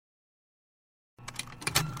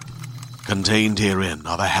Contained herein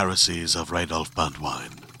are the heresies of Radolf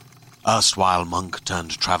Burntwine, erstwhile monk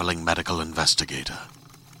turned traveling medical investigator.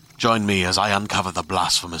 Join me as I uncover the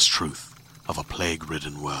blasphemous truth of a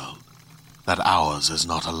plague-ridden world, that ours is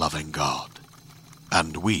not a loving God,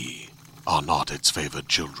 and we are not its favored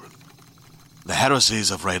children. The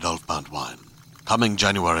heresies of Radolf Burntwine, coming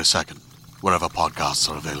January 2nd, wherever podcasts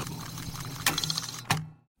are available.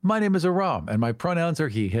 My name is Aram, and my pronouns are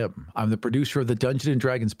he, him. I'm the producer of the Dungeons &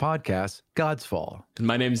 Dragons podcast, God's Fall. And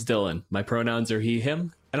my name's Dylan. My pronouns are he,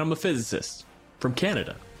 him, and I'm a physicist from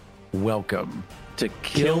Canada. Welcome to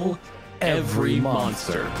Kill Every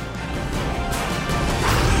Monster.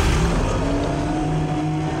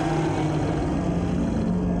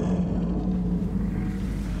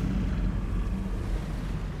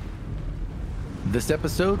 This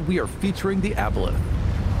episode, we are featuring the Aboleth.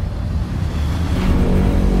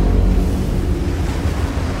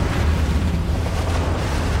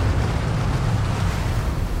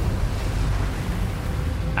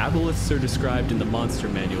 Aboleths are described in the Monster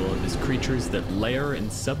Manual as creatures that lair in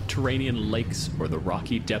subterranean lakes or the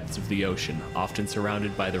rocky depths of the ocean, often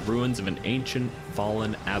surrounded by the ruins of an ancient,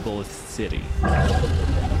 fallen Aboleth city.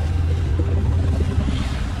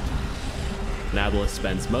 An Aboleth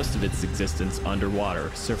spends most of its existence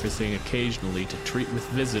underwater, surfacing occasionally to treat with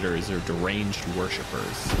visitors or deranged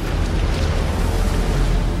worshippers.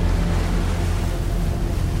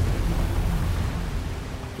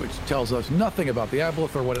 Which tells us nothing about the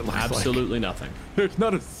Aboleth or what it looks like. Absolutely nothing. There's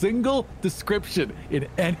not a single description in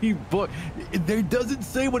any book. There doesn't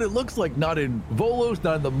say what it looks like, not in Volos,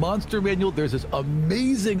 not in the Monster Manual. There's this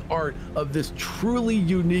amazing art of this truly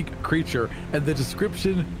unique creature, and the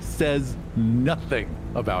description says nothing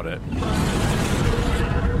about it.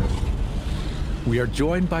 We are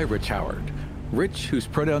joined by Rich Howard. Rich, whose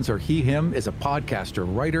pronouns are he, him, is a podcaster,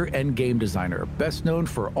 writer, and game designer, best known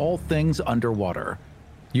for all things underwater.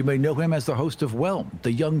 You may know him as the host of Whelm,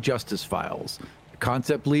 the Young Justice Files,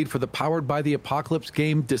 concept lead for the Powered by the Apocalypse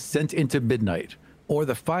game Descent into Midnight, or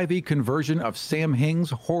the 5e conversion of Sam Hing's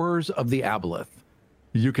Horrors of the Aboleth.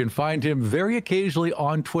 You can find him very occasionally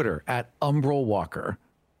on Twitter at Umbral Walker.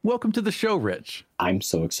 Welcome to the show, Rich. I'm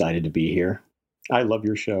so excited to be here. I love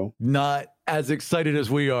your show. Not as excited as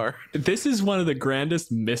we are. This is one of the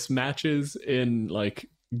grandest mismatches in,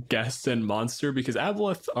 guests and monster, because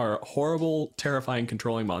Aboleth are horrible, terrifying,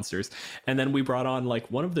 controlling monsters, and then we brought on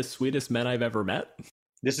one of the sweetest men I've ever met.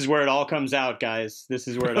 This is where it all comes out, guys. This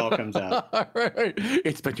is where it all comes out. All right.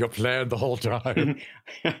 It's been your plan the whole time.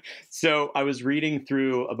 So I was reading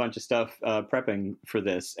through a bunch of stuff, prepping for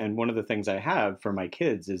this, and one of the things I have for my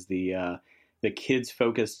kids is the kids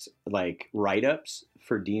focused write-ups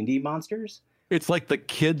for D&D monsters. It's like the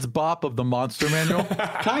Kids Bop of the Monster Manual?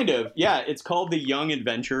 Kind of, yeah. It's called the Young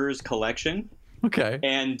Adventurers Collection. Okay.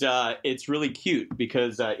 And it's really cute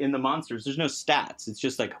because in the monsters, there's no stats. It's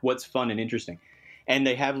just what's fun and interesting. And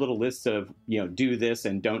they have little lists of, do this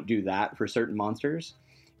and don't do that for certain monsters.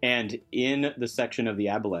 And in the section of the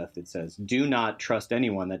Aboleth, it says, do not trust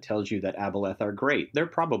anyone that tells you that Aboleth are great. They're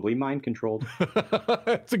probably mind-controlled.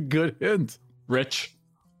 That's a good hint. Rich,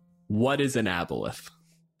 what is an Aboleth?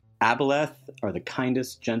 Aboleth are the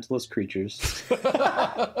kindest, gentlest creatures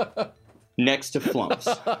next to flumps.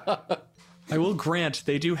 I will grant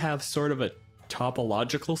they do have sort of a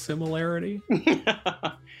topological similarity.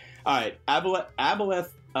 All right.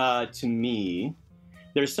 Aboleth, to me,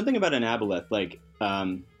 there's something about an Aboleth.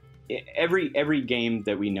 Every game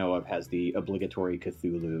that we know of has the obligatory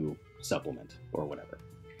Cthulhu supplement or whatever.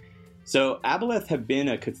 So Aboleth have been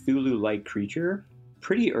a Cthulhu-like creature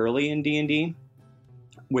pretty early in D&D.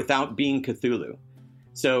 Without being Cthulhu.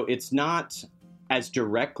 So it's not as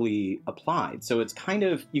directly applied. So it's kind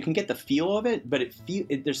of, you can get the feel of it, but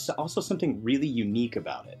there's also something really unique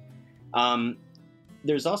about it.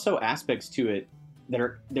 There's also aspects to it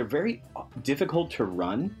that they're very difficult to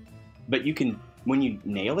run, but you can, when you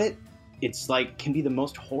nail it, it's can be the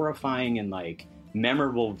most horrifying and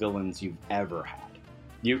memorable villains you've ever had.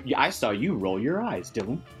 I saw you roll your eyes,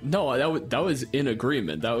 Dylan. No, that was in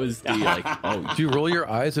agreement. That was the oh. Do you roll your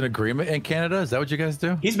eyes in agreement in Canada? Is that what you guys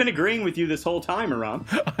do? He's been agreeing with you this whole time, Aram.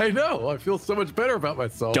 I know. I feel so much better about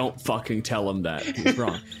myself. Don't fucking tell him that. He's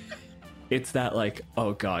wrong. It's that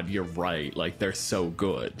oh God, you're right. They're so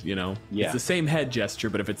good, Yeah. It's the same head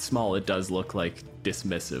gesture, but if it's small, it does look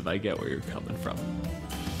dismissive. I get where you're coming from.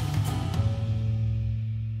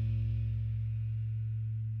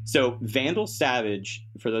 So Vandal Savage,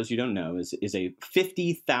 for those who don't know, is a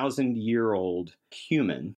 50,000-year-old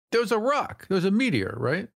human. There was a rock. There was a meteor,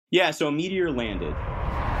 right? Yeah, so a meteor landed.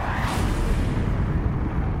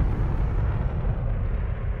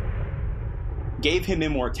 gave him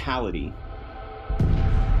immortality.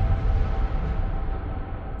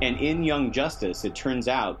 And in Young Justice, it turns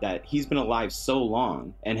out that he's been alive so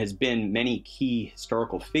long and has been many key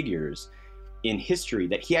historical figures in history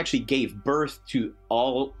that he actually gave birth to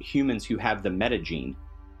all humans who have the metagene.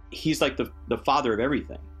 He's like the father of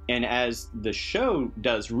everything. And as the show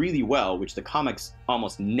does really well, which the comics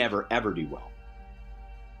almost never, ever do well,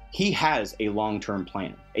 he has a long-term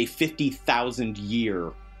plan, a 50,000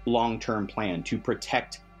 year long-term plan to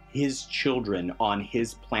protect his children on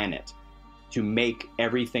his planet, to make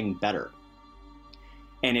everything better.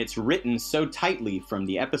 And it's written so tightly from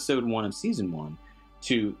the episode 1 of season 1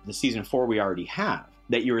 to the season 4 we already have,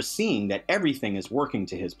 that you're seeing that everything is working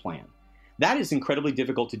to his plan. That is incredibly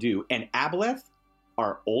difficult to do. And Aboleth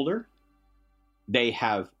are older. They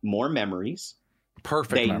have more memories.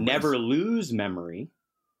 Perfect. They memories. never lose memory.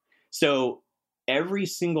 So every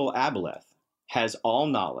single Aboleth has all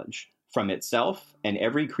knowledge from itself and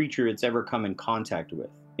every creature it's ever come in contact with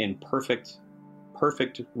in perfect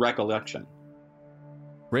recollection.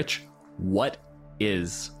 Rich, what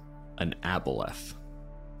is an Aboleth?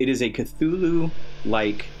 It is a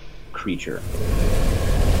Cthulhu-like creature.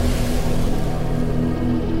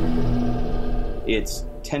 It's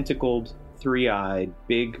tentacled, three-eyed,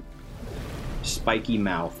 big, spiky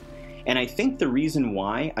mouth. And I think the reason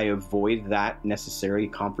why I avoid that necessary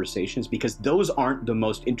conversations because those aren't the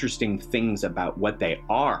most interesting things about what they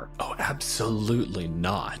are. Oh, absolutely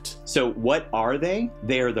not. So what are they?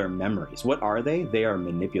 They are their memories. What are they? They are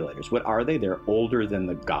manipulators. What are they? They're older than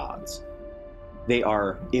the gods. They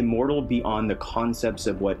are immortal beyond the concepts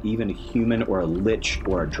of what even a human or a lich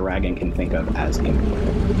or a dragon can think of as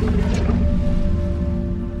immortal.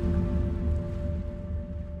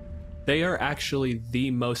 They are actually the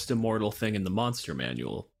most immortal thing in the monster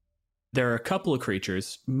manual. There are a couple of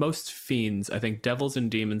creatures, most fiends, I think devils and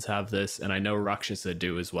demons have this, and I know Rakshasa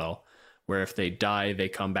do as well, where if they die, they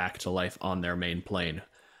come back to life on their main plane.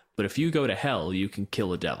 But if you go to hell, you can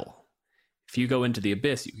kill a devil. If you go into the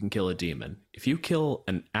abyss, you can kill a demon. If you kill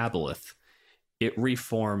an Aboleth, it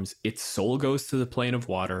reforms, its soul goes to the plane of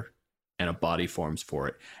water, and a body forms for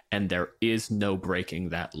it, and there is no breaking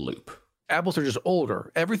that loop. Aboleths are just older.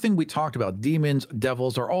 Everything we talked about, demons,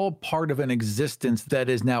 devils, are all part of an existence that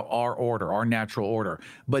is now our order, our natural order.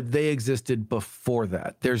 But they existed before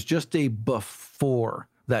that. There's just a before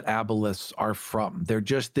that Aboleths are from. They're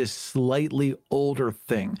just this slightly older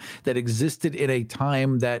thing that existed in a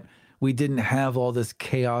time that we didn't have all this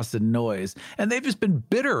chaos and noise. And they've just been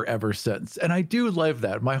bitter ever since. And I do love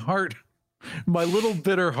that. My heart, my little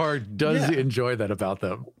bitter heart does enjoy that about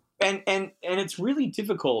them. And it's really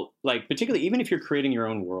difficult, like, particularly even if you're creating your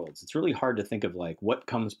own worlds, it's really hard to think of, like, what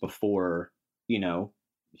comes before, you know,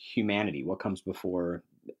 humanity, what comes before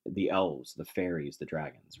the elves, the fairies, the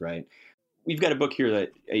dragons, right? We've got a book here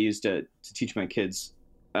that I used to teach my kids.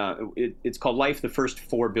 It's called Life, the First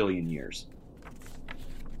 4 Billion Years.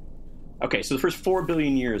 Okay, so the first 4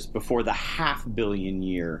 billion years before the 500 million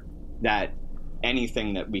year that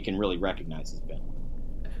anything that we can really recognize has been.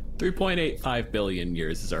 3.85 billion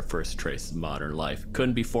years is our first trace of modern life.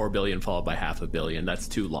 Couldn't be 4 billion followed by 500 million. That's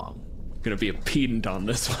too long. Gonna be a pedant on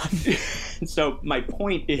this one. So my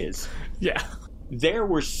point is, there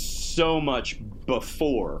were so much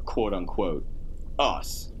before, quote unquote,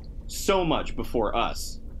 us. So much before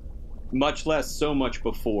us. Much less so much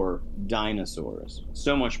before dinosaurs.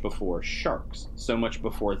 So much before sharks. So much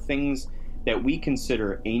before things that we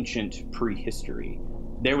consider ancient prehistory.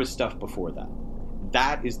 There was stuff before that.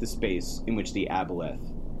 That is the space in which the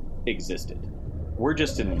Aboleth existed. We're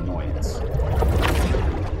just an annoyance.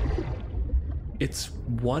 It's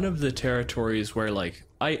one of the territories where, like,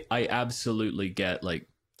 I absolutely get, like,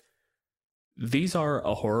 these are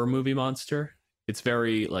a horror movie monster. It's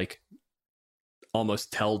very, like,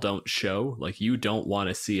 almost tell, don't show. Like, you don't want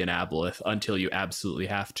to see an Aboleth until you absolutely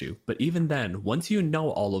have to. But even then, once you know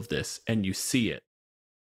all of this and you see it,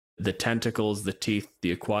 the tentacles, the teeth,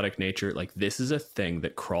 the aquatic nature, like, this is a thing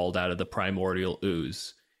that crawled out of the primordial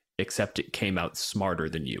ooze, except it came out smarter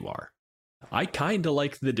than you are. I kind of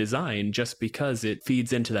like the design just because it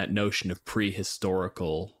feeds into that notion of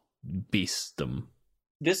prehistorical beastdom.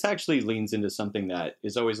 This actually leans into something that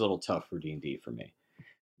is always a little tough for D&D for me.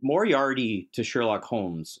 Moriarty to Sherlock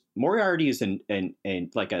Holmes. Moriarty is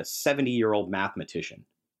like a 70-year-old mathematician.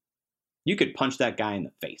 You could punch that guy in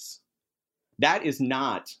the face. That is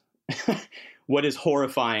not what is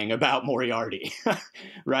horrifying about Moriarty,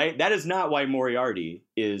 right? That is not why Moriarty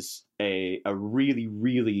is a really,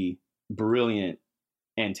 really brilliant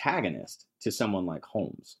antagonist to someone like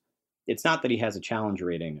Holmes. It's not that he has a challenge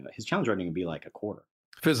rating. His challenge rating would be like a quarter.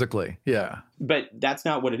 Physically, yeah. But that's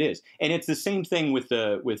not what it is. And it's the same thing with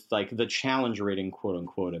the challenge rating, quote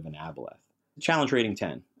unquote, of an Aboleth. Challenge rating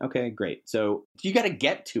 10. Okay, great. So you got to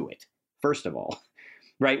get to it, first of all,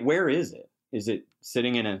 right? Where is it? Is it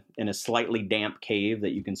sitting in a slightly damp cave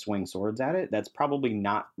that you can swing swords at it? That's probably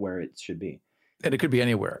not where it should be. And it could be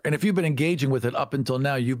anywhere. And if you've been engaging with it up until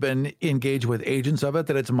now, you've been engaged with agents of it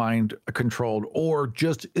that it's mind controlled or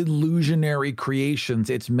just illusionary creations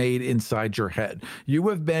it's made inside your head. You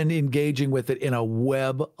have been engaging with it in a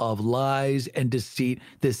web of lies and deceit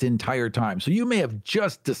this entire time. So you may have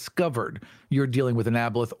just discovered you're dealing with an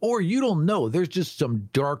Aboleth, or you don't know. There's just some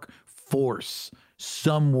dark force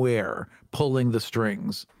somewhere pulling the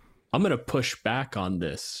strings. I'm going to push back on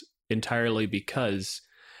this entirely because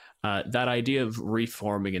that idea of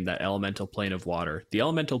reforming in that elemental plane of water, the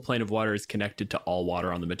elemental plane of water is connected to all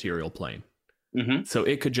water on the material plane. Mm-hmm. So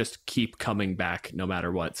it could just keep coming back no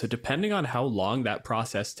matter what. So depending on how long that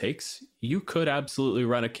process takes, you could absolutely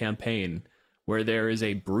run a campaign where there is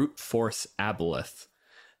a brute force Aboleth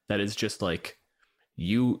that is just like,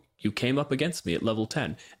 you came up against me at level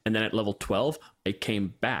 10, and then at level 12, I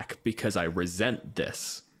came back because I resent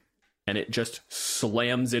this. And it just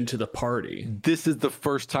slams into the party. This is the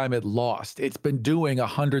first time it lost. It's been doing a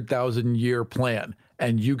 100,000-year plan,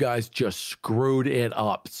 and you guys just screwed it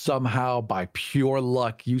up. Somehow, by pure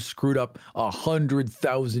luck, you screwed up a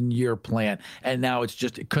 100,000-year plan, and now it's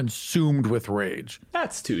just consumed with rage.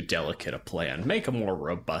 That's too delicate a plan. Make a more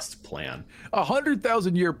robust plan. A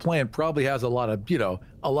 100,000-year plan probably has a lot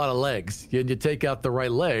of legs. And you take out the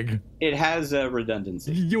right leg. It has a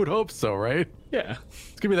redundancy. You would hope so, right? Yeah.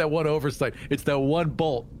 It's gonna be that one oversight. It's that one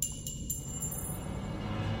bolt.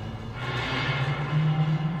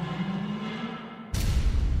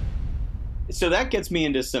 So that gets me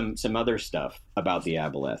into some other stuff about the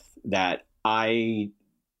Aboleth that I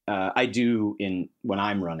do when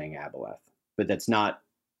I'm running Aboleth, but that's not,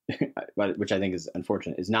 which I think is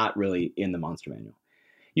unfortunate, is not really in the monster manual.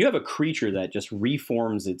 You have a creature that just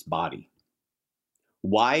reforms its body.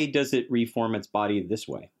 Why does it reform its body this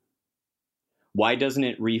way? Why doesn't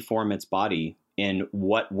it reform its body in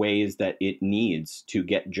what ways that it needs to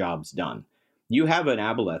get jobs done? You have an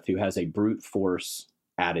Aboleth who has a brute force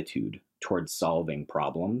attitude towards solving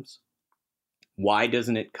problems. Why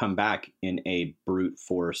doesn't it come back in a brute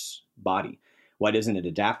force body? Why doesn't it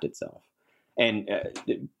adapt itself? And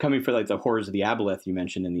coming for like the Horrors of the Aboleth you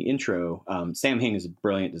mentioned in the intro, Sam Hing is a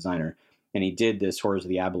brilliant designer, and he did this Horrors of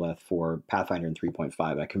the Aboleth for Pathfinder in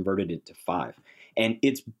 3.5. I converted it to 5. And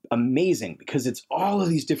it's amazing because it's all of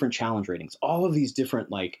these different challenge ratings, all of these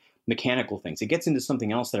different like mechanical things. It gets into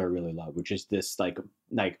something else that I really love, which is this like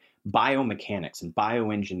biomechanics and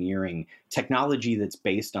bioengineering technology that's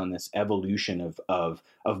based on this evolution of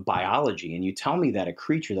biology. And you tell me that a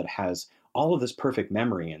creature that has all of this perfect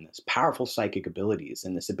memory and this powerful psychic abilities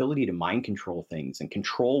and this ability to mind control things and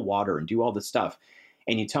control water and do all this stuff,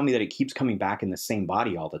 and you tell me that it keeps coming back in the same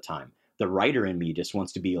body all the time. The writer in me just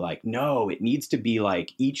wants to be like, no, it needs to be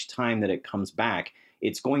like each time that it comes back,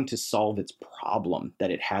 it's going to solve its problem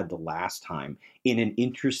that it had the last time in an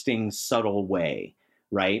interesting, subtle way,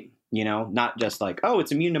 right? You know, not just like, oh,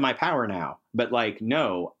 it's immune to my power now, but like,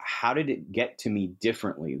 no, how did it get to me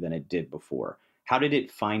differently than it did before? How did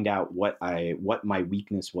it find out what my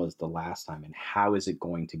weakness was the last time, and how is it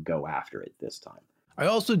going to go after it this time? I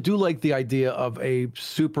also do like the idea of a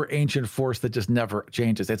super ancient force that just never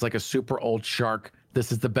changes. It's like a super old shark.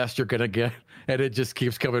 This is the best you're gonna get, and it just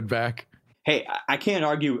keeps coming back. Hey, I can't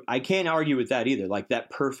argue with that either. Like that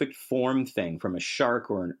perfect form thing from a shark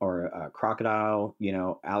or a crocodile, you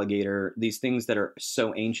know, alligator, these things that are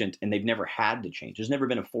so ancient and they've never had to change. There's never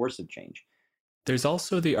been a force of change. There's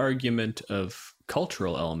also the argument of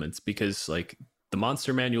cultural elements because like the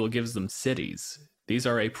monster manual gives them cities. These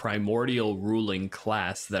are a primordial ruling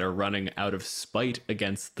class that are running out of spite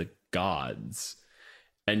against the gods.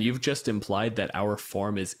 And you've just implied that our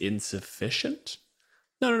form is insufficient?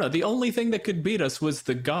 No. The only thing that could beat us was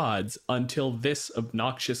the gods until this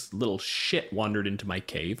obnoxious little shit wandered into my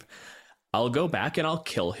cave. I'll go back and I'll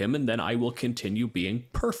kill him, and then I will continue being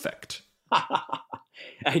perfect.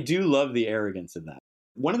 I do love the arrogance of that.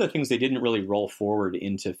 One of the things they didn't really roll forward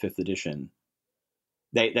into 5th edition,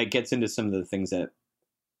 that gets into some of the things that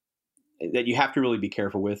you have to really be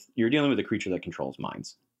careful with. You're dealing with a creature that controls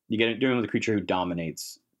minds. Dealing with a creature who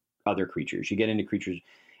dominates other creatures. You get into creatures...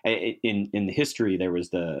 In the history, there was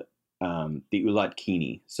the Ulat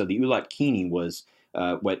Kini. So the Ulat Kini was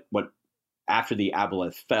what after the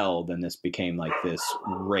Aboleth fell, then this became like this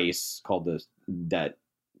race called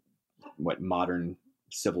modern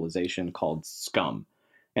civilization called scum.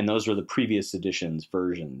 And those were the previous edition's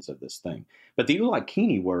versions of this thing. But the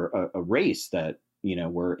Ulakini were a race that,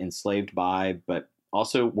 were enslaved by, but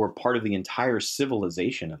also were part of the entire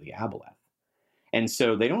civilization of the Aboleth. And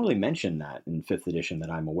so they don't really mention that in 5th edition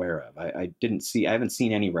that I'm aware of. I haven't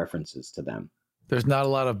seen any references to them. There's not a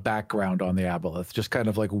lot of background on the Aboleth, just kind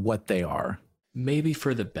of like what they are. Maybe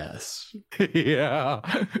for the best. Yeah.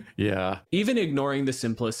 Yeah. Even ignoring the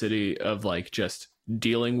simplicity of like just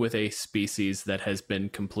dealing with a species that has been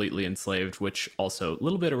completely enslaved, which also a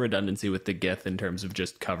little bit of redundancy with the Gith in terms of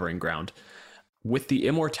just covering ground. With the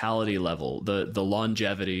immortality level, the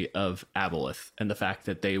longevity of Aboleth, and the fact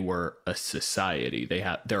that they were a society,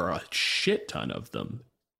 there are a shit ton of them.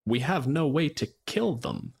 We have no way to kill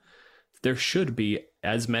them. There should be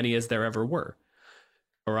as many as there ever were.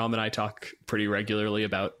 Aram and I talk pretty regularly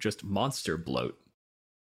about just monster bloat.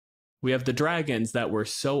 We have the dragons that were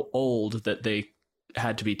so old that they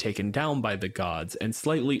had to be taken down by the gods, and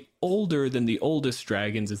slightly older than the oldest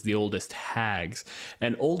dragons is the oldest hags,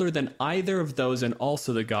 and older than either of those and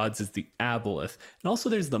also the gods is the Aboleth. And also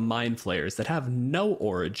there's the mind flayers that have no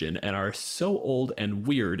origin and are so old and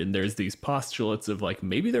weird, and there's these postulates of like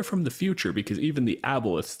maybe they're from the future because even the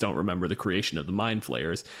Aboleths don't remember the creation of the mind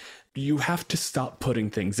flayers. You have to stop putting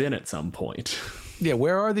things in at some point. Yeah,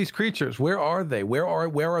 where are these creatures? Where are they? Where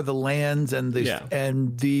are the lands and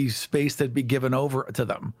the space that be given over to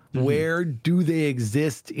them? Mm-hmm. Where do they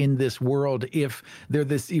exist in this world if they're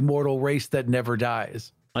this immortal race that never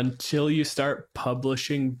dies? Until you start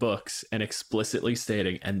publishing books and explicitly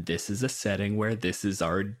stating, and this is a setting where this is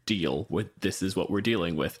our deal with, this is what we're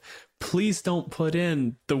dealing with. Please don't put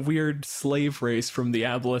in the weird slave race from the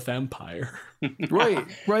Aboleth Empire.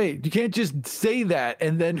 Right. You can't just say that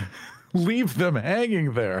and then leave them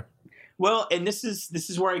hanging there. Well, and this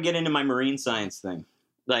is where I get into my marine science thing.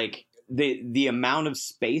 Like the amount of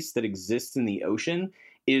space that exists in the ocean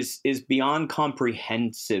is beyond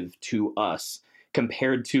comprehensive to us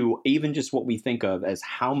compared to even just what we think of as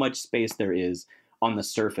how much space there is on the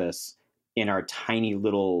surface in our tiny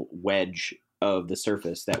little wedge of the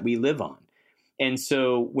surface that we live on. And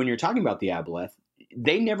so when you're talking about the Aboleth,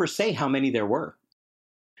 they never say how many there were.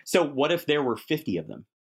 So what if there were 50 of them?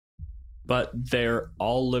 But they're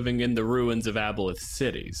all living in the ruins of Aboleth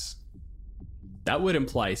cities. That would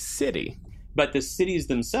imply city. But the cities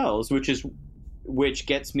themselves, which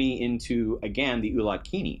gets me into, again, the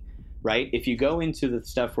Ulakini, right? If you go into the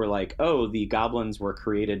stuff where like, oh, the goblins were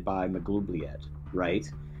created by Maglubliet, right?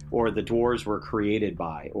 Or the dwarves were created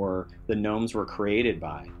by, or the gnomes were created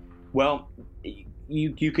by. Well,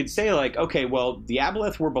 you could say like, okay, well, the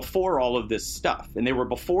Aboleth were before all of this stuff, and they were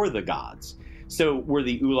before the gods. So were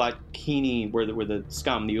the Ulakini, were the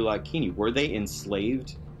scum, the Ulakini, were they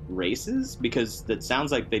enslaved races? Because that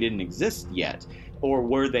sounds like they didn't exist yet. Or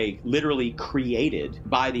were they literally created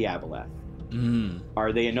by the Aboleth? Mm.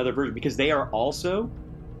 Are they another version? Because they are also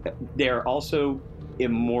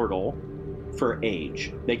immortal for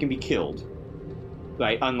age. They can be killed,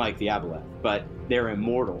 right? Unlike the Aboleth, but they're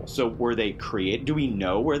immortal. So were they created? Do we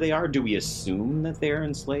know where they are? Do we assume that they're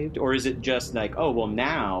enslaved? Or is it just like, oh, well,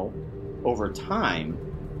 now, over time,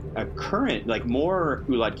 a current, like more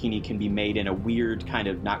Ulakini can be made in a weird kind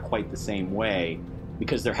of not quite the same way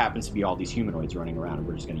because there happens to be all these humanoids running around and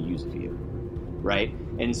we're just going to use a few, right?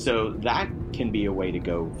 And so that can be a way to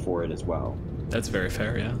go for it as well. That's very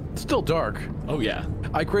fair, yeah. It's still dark. Oh, yeah.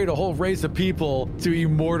 I create a whole race of people to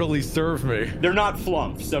immortally serve me. They're not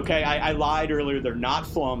flumps, okay? I lied earlier. They're not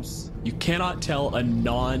flumps. You cannot tell a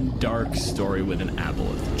non-dark story with an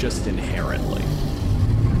Aboleth, just inherently.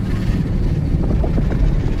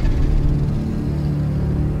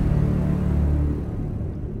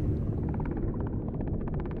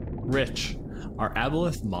 Rich, are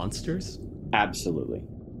Aboleth monsters? Absolutely.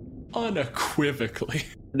 Unequivocally.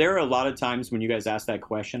 There are a lot of times when you guys ask that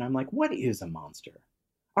question, I'm like, what is a monster?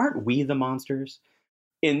 Aren't we the monsters?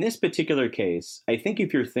 In this particular case, I think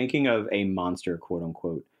if you're thinking of a monster, quote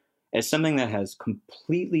unquote, as something that has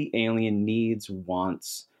completely alien needs,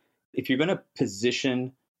 wants, if you're going to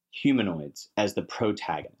position humanoids as the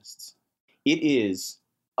protagonists, it is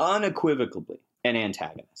unequivocally an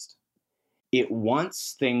antagonist. It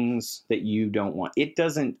wants things that you don't want. It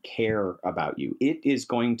doesn't care about you. It is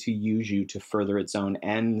going to use you to further its own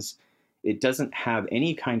ends. It doesn't have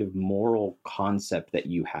any kind of moral concept that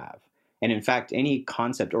you have. And in fact, any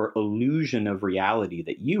concept or illusion of reality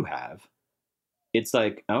that you have, it's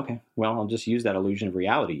like, okay, well, I'll just use that illusion of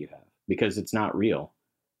reality you have because it's not real.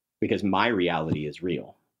 Because my reality is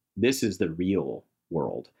real. This is the real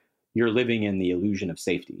world. You're living in the illusion of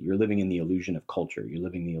safety. You're living in the illusion of culture. You're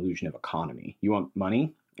living in the illusion of economy. You want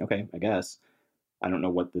money? Okay, I guess. I don't know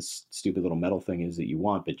what this stupid little metal thing is that you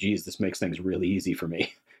want, but geez, this makes things really easy for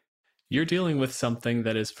me. You're dealing with something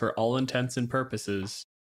that is, for all intents and purposes,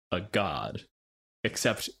 a god,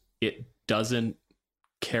 except it doesn't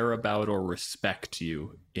care about or respect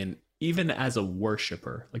you even as a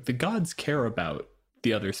worshiper. Like, the gods care about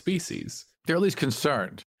the other species. They're at least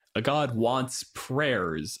concerned. A god wants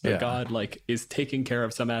prayers. A god is taking care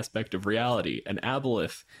of some aspect of reality. An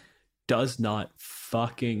Aboleth does not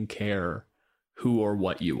fucking care who or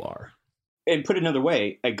what you are. And put another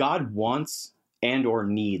way, a god wants and or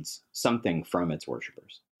needs something from its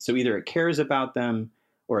worshippers. So either it cares about them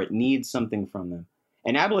or it needs something from them.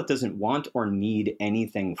 And Aboleth doesn't want or need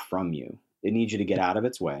anything from you. It needs you to get out of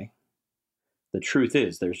its way. The truth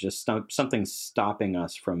is, there's just something stopping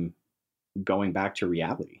us from going back to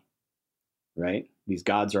reality, right? These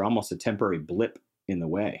gods are almost a temporary blip in the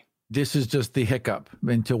way. This is just the hiccup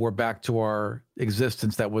until we're back to our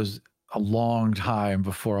existence that was a long time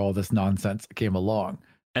before all this nonsense came along.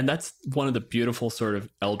 And that's one of the beautiful sort of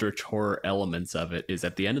eldritch horror elements of it, is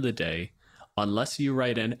at the end of the day, unless you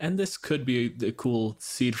write in, and this could be the cool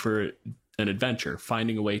seed for an adventure,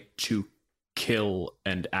 finding a way to kill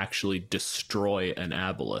and actually destroy an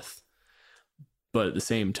Aboleth. But at the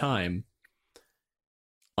same time,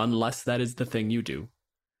 unless that is the thing you do,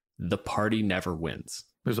 the party never wins.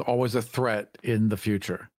 There's always a threat in the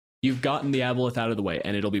future. You've gotten the Aboleth out of the way,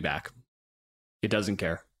 and it'll be back. It doesn't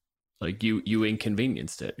care. Like, you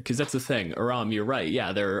inconvenienced it. Because that's the thing. Aram, you're right.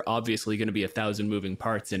 Yeah, there are obviously going to be 1,000 moving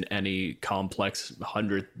parts in any complex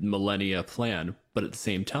 100 millennia plan. But at the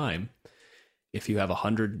same time, if you have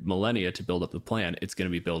 100 millennia to build up the plan, it's going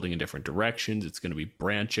to be building in different directions. It's going to be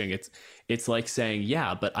branching. It's like saying,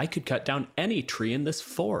 yeah, but I could cut down any tree in this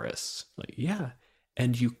forest. Like, yeah,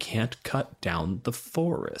 and you can't cut down the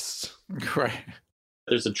forest. Right.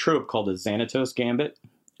 There's a trope called the Xanatos Gambit,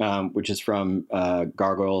 which is from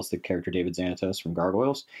Gargoyles, the character David Xanatos from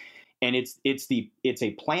Gargoyles. And it's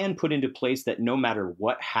a plan put into place that no matter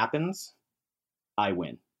what happens, I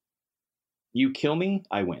win. You kill me,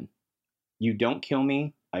 I win. You don't kill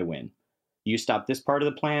me, I win. You stop this part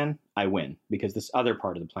of the plan, I win, because this other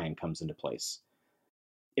part of the plan comes into place.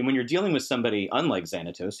 And when you're dealing with somebody unlike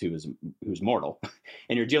Xanatos, who's mortal,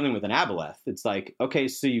 and you're dealing with an Aboleth, it's like, okay,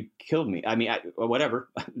 so you killed me. I mean, whatever.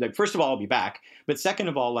 Like, first of all, I'll be back. But second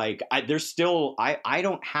of all, like, I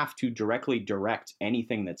don't have to directly direct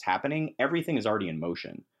anything that's happening. Everything is already in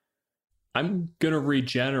motion. I'm going to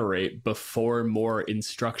regenerate before more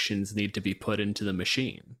instructions need to be put into the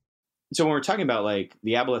machine. So when we're talking about, like,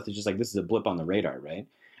 the Aboleth is just like, this is a blip on the radar, right?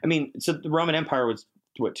 I mean, so the Roman Empire was,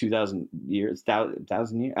 what, 2,000 years,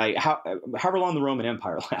 1,000 years? However long the Roman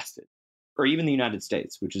Empire lasted. Or even the United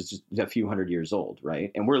States, which is just a few hundred years old,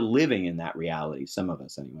 right? And we're living in that reality, some of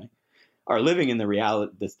us anyway, are living in the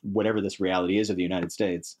reality, whatever this reality is of the United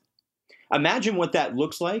States. Imagine what that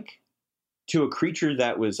looks like to a creature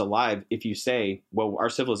that was alive if you say, well, our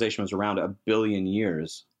civilization was around 1 billion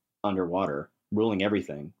years underwater, ruling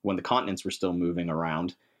everything, when the continents were still moving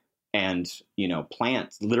around. And, you know,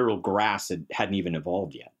 plants, literal grass hadn't even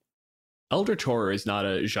evolved yet. Eldritch horror is not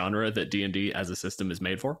a genre that D&D as a system is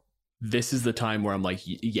made for. This is the time where I'm like,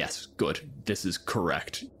 yes, good. This is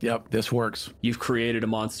correct. Yep, this works. You've created a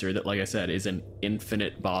monster that, like I said, is an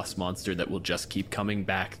infinite boss monster that will just keep coming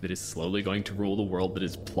back, that is slowly going to rule the world, that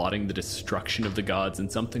is plotting the destruction of the gods, and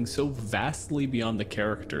something so vastly beyond the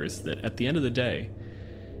characters that at the end of the day,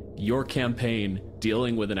 your campaign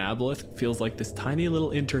dealing with an Aboleth feels like this tiny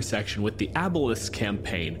little intersection with the Aboleth's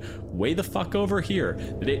campaign way the fuck over here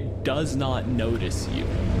that it does not notice you.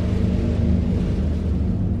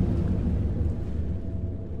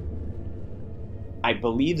 I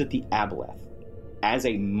believe that the Aboleth, as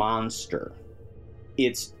a monster,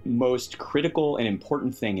 its most critical and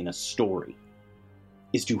important thing in a story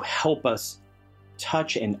is to help us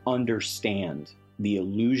touch and understand the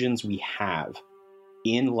illusions we have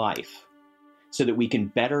in life so that we can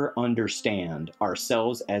better understand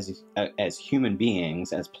ourselves as human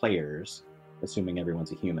beings, as players, assuming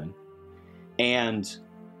everyone's a human, and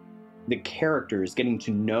the characters, getting to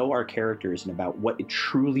know our characters and about what it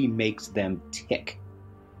truly makes them tick,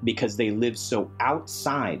 because they live so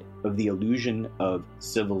outside of the illusion of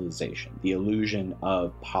civilization, the illusion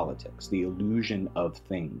of politics, the illusion of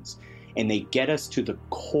things. And they get us to the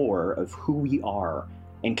core of who we are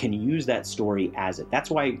and can use that story as it. That's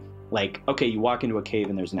why, like, okay, you walk into a cave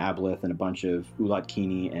and there's an Aboleth and a bunch of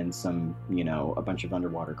Ulatkini and some, you know, a bunch of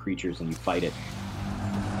underwater creatures, and you fight it.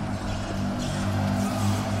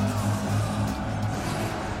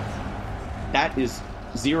 That is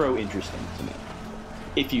zero interesting to me.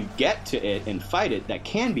 If you get to it and fight it, that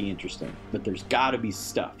can be interesting, but there's got to be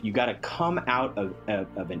stuff. You got to come out of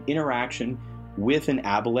an interaction with an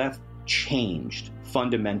Aboleth changed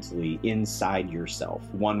fundamentally inside yourself,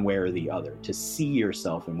 one way or the other, to see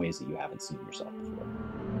yourself in ways that you haven't seen yourself before.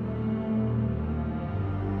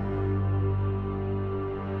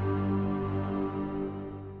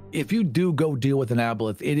 If you do go deal with an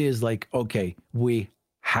Aboleth, it is like, okay, we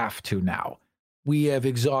have to now. We have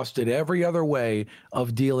exhausted every other way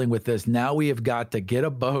of dealing with this. Now we have got to get a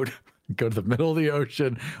boat, go to the middle of the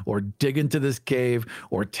ocean, or dig into this cave,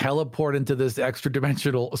 or teleport into this extra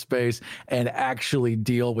dimensional space and actually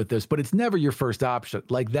deal with this. But it's never your first option.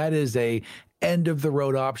 Like, that is a end of the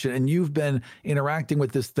road option. And you've been interacting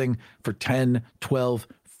with this thing for 10, 12,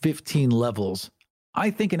 15 levels. I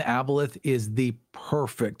think an Aboleth is the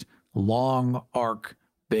perfect long arc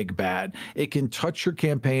big bad. It can touch your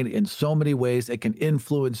campaign in so many ways. It can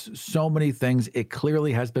influence so many things. It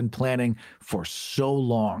clearly has been planning for so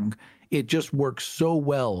long. It just works so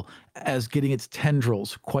well as getting its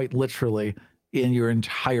tendrils, quite literally, in your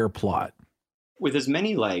entire plot. With as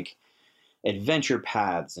many like adventure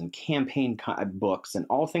paths and campaign books and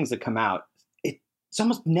all things that come out, it's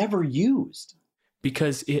almost never used.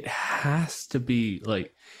 Because it has to be,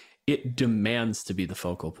 like, it demands to be the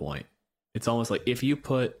focal point. It's almost like if you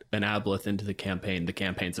put an Aboleth into the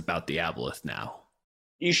campaign's about the Aboleth now.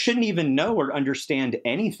 You shouldn't even know or understand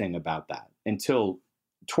anything about that until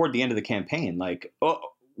toward the end of the campaign. Like, oh,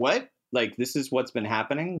 what? Like, this is what's been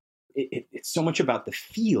happening? It's so much about the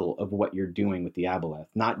feel of what you're doing with the Aboleth,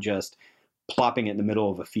 not just plopping it in the middle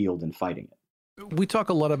of a field and fighting it. We talk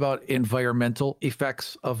a lot about environmental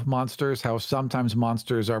effects of monsters, how sometimes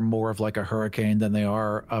monsters are more of like a hurricane than they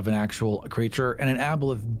are of an actual creature. And an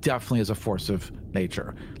Aboleth definitely is a force of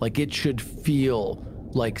nature. Like, it should feel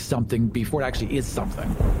like something before it actually is something.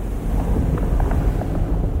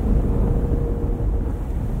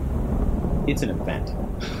 It's an event,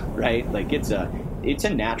 right? Like, it's a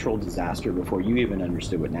natural disaster before you even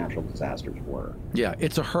understood what natural disasters were. Yeah,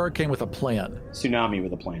 it's a hurricane with a plan. Tsunami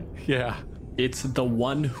with a plan. Yeah. It's the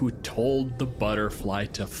one who told the butterfly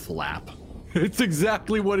to flap. It's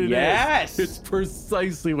exactly what it is. Yes! It's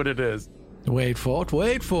precisely what it is. Wait for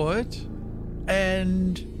it.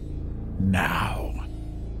 And now.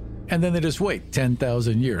 And then they just wait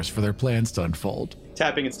 10,000 years for their plans to unfold.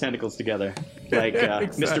 Tapping its tentacles together, like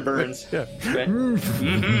exactly. Mr. Burns. Yeah.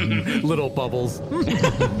 Right? Little bubbles.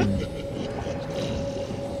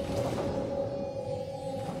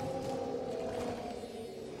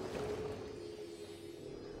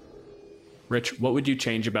 Rich, what would you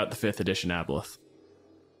change about the 5th edition Aboleth?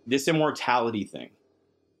 This immortality thing.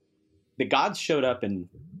 The gods showed up and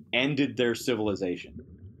ended their civilization.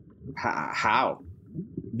 How?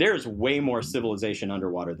 There's way more civilization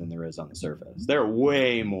underwater than there is on the surface. There are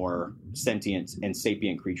way more sentient and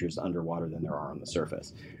sapient creatures underwater than there are on the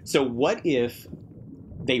surface. So what if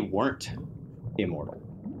they weren't immortal?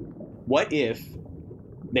 What if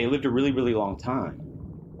they lived a really, really long time,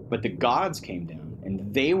 but the gods came down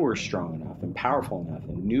and they were strong enough and powerful enough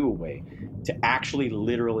and knew a way to actually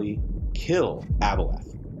literally kill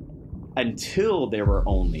Aboleth until there were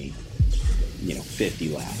only, 50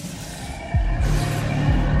 left.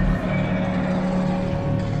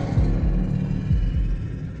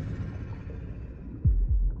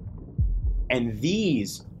 And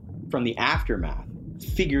these, from the aftermath,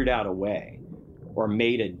 figured out a way or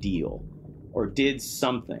made a deal or did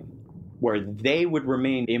something where they would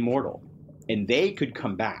remain immortal and they could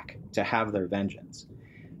come back to have their vengeance.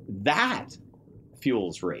 That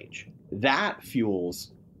fuels rage. That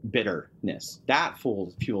fuels bitterness. That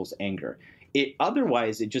fuels anger.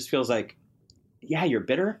 Otherwise, it just feels like, yeah, you're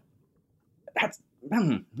bitter? That's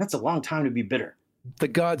a long time to be bitter. The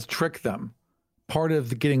gods trick them. Part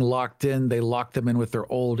of getting locked in, they lock them in with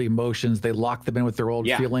their old emotions. They lock them in with their old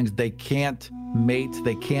feelings. They can't mate.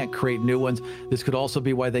 They can't create new ones. This could also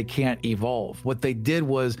be why they can't evolve. What they did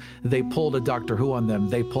was they pulled a Doctor Who on them.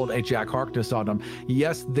 They pulled a Jack Harkness on them.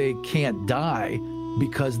 Yes, they can't die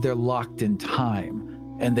because they're locked in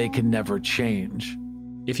time and they can never change.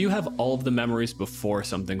 If you have all of the memories before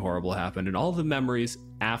something horrible happened and all of the memories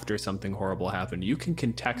after something horrible happened, you can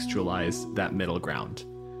contextualize that middle ground.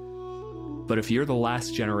 But if you're the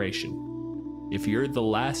last generation, if you're the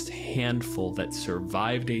last handful that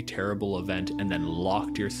survived a terrible event and then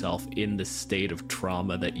locked yourself in the state of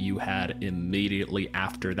trauma that you had immediately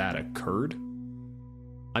after that occurred,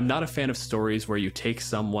 I'm not a fan of stories where you take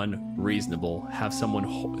someone reasonable, have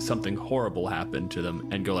something horrible happen to them,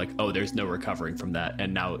 and go like, oh, there's no recovering from that,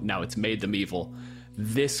 and now it's made them evil.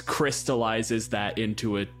 This crystallizes that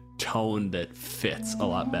into a tone that fits a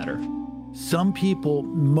lot better. Some people,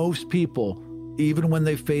 most people, even when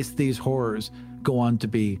they face these horrors, go on to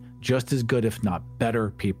be just as good, if not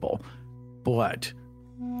better people. But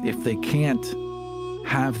if they can't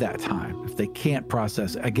have that time, if they can't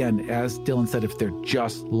process, again, as Dylan said, if they're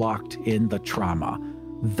just locked in the trauma,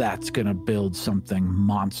 that's going to build something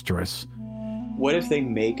monstrous. What if they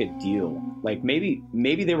make a deal? Like maybe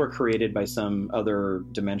they were created by some other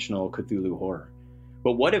dimensional Cthulhu horror.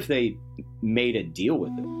 But what if they made a deal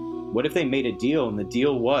with it? What if they made a deal and the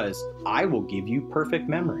deal was, I will give you perfect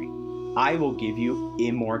memory. I will give you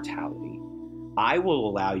immortality. I will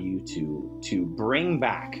allow you to bring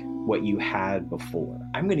back what you had before.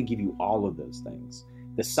 I'm going to give you all of those things.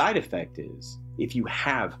 The side effect is, if you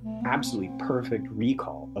have absolutely perfect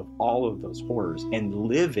recall of all of those horrors and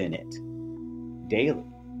live in it daily,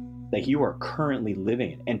 like you are currently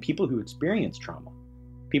living it, and people who experience trauma,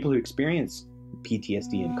 people who experience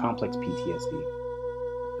PTSD and complex PTSD,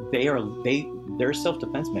 their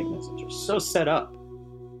self-defense mechanisms are so set up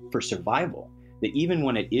for survival that even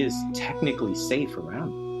when it is technically safe around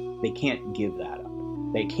them, they can't give that up.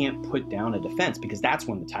 They can't put down a defense, because that's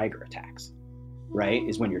when the tiger attacks, right?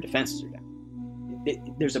 Is when your defenses are down.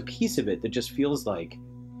 There's a piece of it that just feels like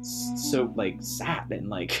so like sad and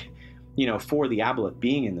like, you know, for the Aboleth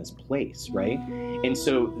being in this place, right? And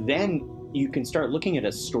so then you can start looking at a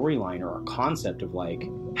storyline or a concept of like,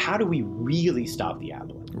 how do we really stop the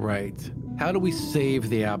Aboleth? Right. How do we save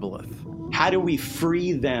the Aboleth? How do we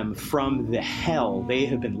free them from the hell they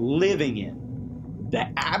have been living in? The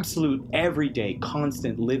absolute everyday,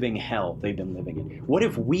 constant living hell they've been living in. What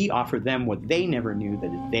if we offer them what they never knew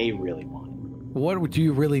that they really wanted? What do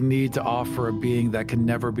you really need to offer a being that can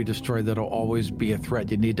never be destroyed, that'll always be a threat?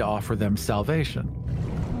 You need to offer them salvation.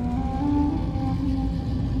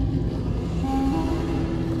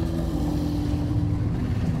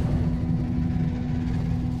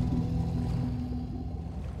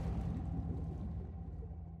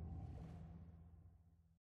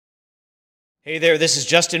 Hey there, this is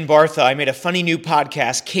Justin Bartha. I made a funny new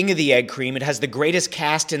podcast, King of the Egg Cream. It has the greatest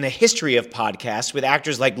cast in the history of podcasts with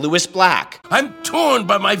actors like Louis Black. I'm torn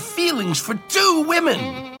by my feelings for two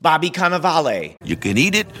women. Bobby Cannavale. You can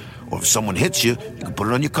eat it, or if someone hits you, you can put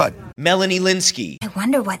it on your cut. Melanie Linsky. I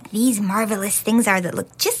wonder what these marvelous things are that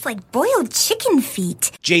look just like boiled chicken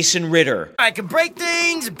feet. Jason Ritter. I can break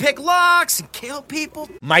things and pick locks and kill people.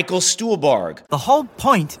 Michael Stuhlbarg. The whole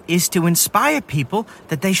point is to inspire people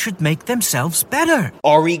that they should make themselves better.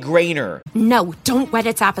 Ari Grainer. No, don't whet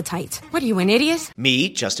its appetite. What are you, an idiot? Me,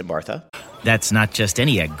 Justin Bartha. That's not just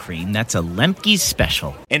any egg cream, that's a Lemke's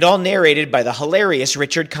special. And all narrated by the hilarious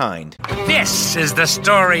Richard Kind. This is the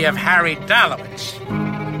story of Harry Dalowitz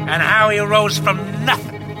and how he rose from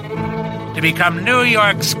nothing to become New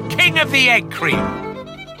York's King of the Egg Cream.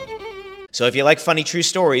 So if you like funny true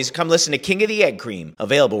stories, come listen to King of the Egg Cream,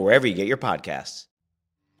 available wherever you get your podcasts.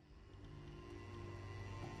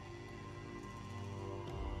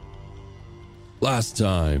 Last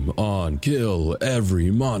time on Kill Every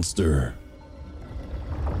Monster.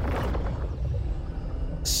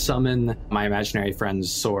 Summon my imaginary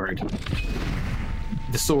friend's sword.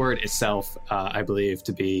 The sword itself, I believe,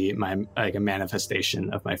 to be a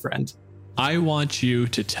manifestation of my friend. I want you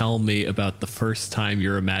to tell me about the first time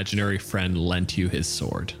your imaginary friend lent you his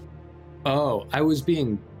sword. Oh, I was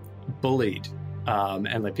being bullied.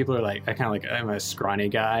 And like people are like, I'm a scrawny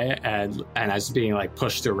guy, and I was being like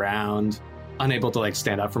pushed around, unable to like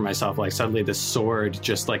stand up for myself. Like suddenly the sword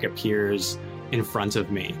just like appears in front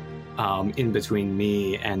of me, in between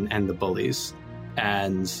me and the bullies.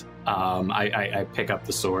 And I pick up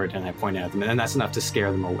the sword and I point at them, and that's enough to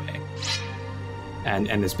scare them away. And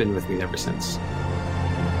it's been with me ever since.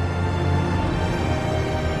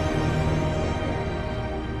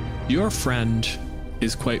 Your friend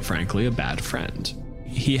is quite frankly a bad friend.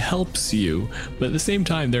 He helps you, but at the same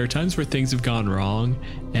time, there are times where things have gone wrong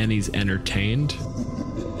and he's entertained.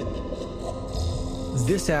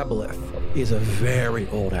 This Aboleth is a very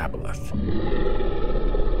old Aboleth.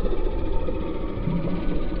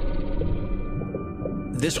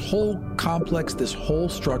 This whole complex, this whole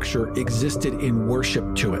structure existed in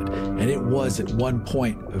worship to it. And it was at one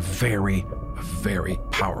point very, very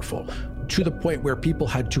powerful, to the point where people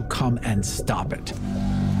had to come and stop it.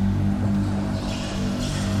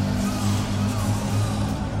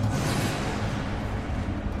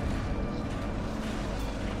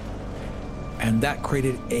 And that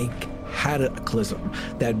created a cataclysm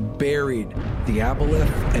that buried the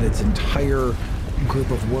Aboleth and its entire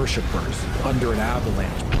group of worshipers under an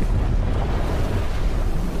avalanche.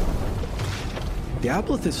 The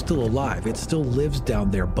Aboleth is still alive. It still lives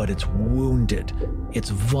down there, but it's wounded.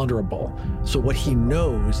 It's vulnerable. So what he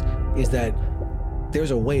knows is that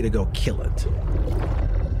there's a way to go kill it.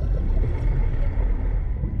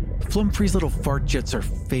 Flumfree's little fart jets are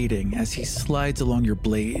fading as he slides along your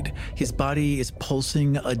blade. His body is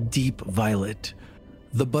pulsing a deep violet.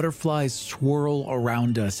 The butterflies swirl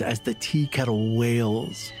around us as the tea kettle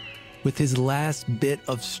wails. With his last bit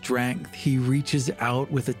of strength, he reaches out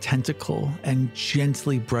with a tentacle and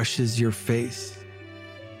gently brushes your face.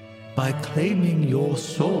 By claiming your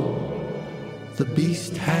soul, the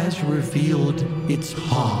beast has revealed its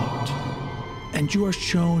heart. And you are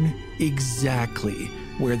shown exactly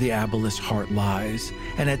where the Aboleth's heart lies,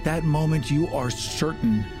 and at that moment you are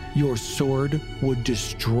certain your sword would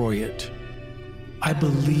destroy it. I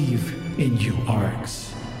believe in you,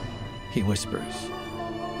 Arx, he whispers,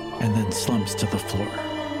 and then slumps to the floor.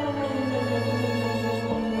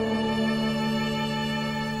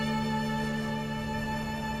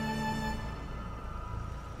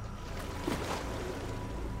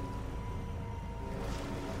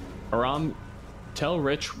 Aram, tell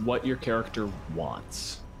Rich what your character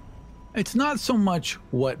wants. It's not so much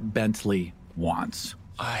what Bentley wants.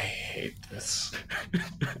 I hate this.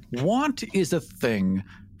 Want is a thing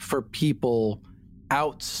for people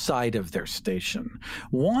outside of their station.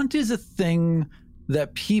 Want is a thing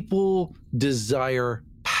that people desire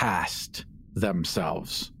past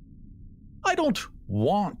themselves. I don't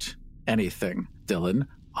want anything, Dylan.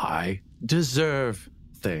 I deserve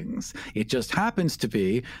things. It just happens to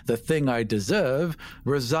be the thing I deserve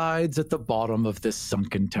resides at the bottom of this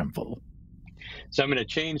sunken temple. So I'm going to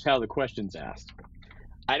change how the question's asked.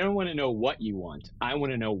 I don't want to know what you want. I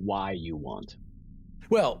want to know why you want.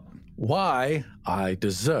 Well, why I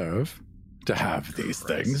deserve to have these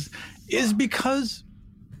things is because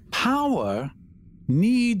power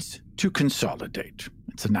needs to consolidate.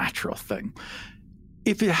 It's a natural thing.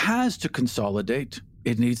 If it has to consolidate,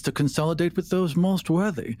 it needs to consolidate with those most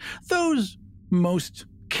worthy, those most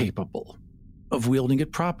capable of wielding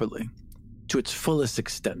it properly to its fullest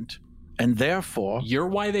extent. And therefore... You're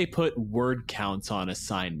why they put word counts on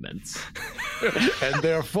assignments. And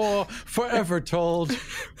therefore, forever told,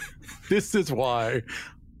 this is why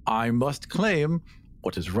I must claim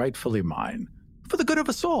what is rightfully mine for the good of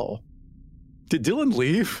us all. Did Dylan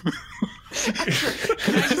leave? Can I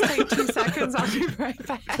just take 2 seconds? I'll be right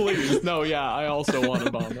back. Please. No, yeah, I also want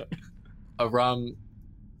to bomb it. Aram,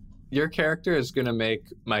 your character is going to make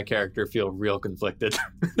my character feel real conflicted.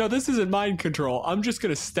 No, this isn't mind control. I'm just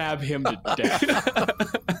going to stab him to death.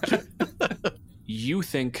 You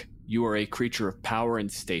think you are a creature of power and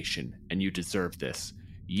station, and you deserve this.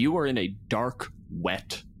 You are in a dark,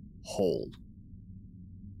 wet hole.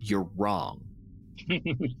 You're wrong.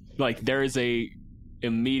 Like, there is a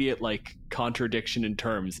immediate, like, contradiction in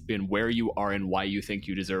terms in where you are and why you think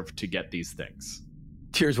you deserve to get these things.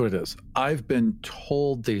 Here's what it is. I've been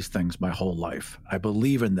told these things my whole life. I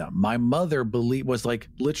believe in them. My mother was like,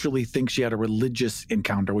 literally thinks she had a religious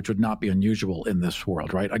encounter, which would not be unusual in this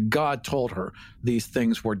world, right? A god told her these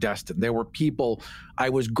things were destined. There were people, I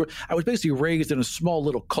was basically raised in a small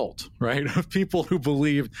little cult, right? Of people who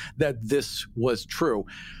believed that this was true.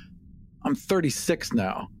 I'm 36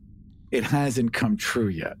 now. It hasn't come true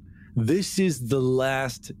yet. This is the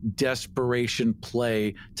last desperation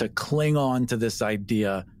play to cling on to this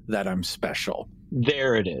idea that I'm special.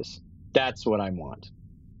 There it is. That's what I want.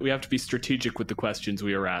 We have to be strategic with the questions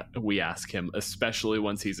we ask him, especially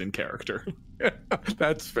once he's in character.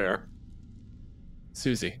 That's fair.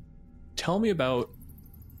 Susie, tell me about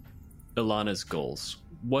Ilana's goals.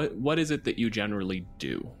 What is it that you generally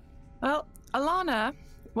do? Well, Ilana,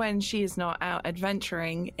 when she is not out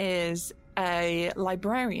adventuring, is a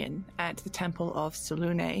librarian at the Temple of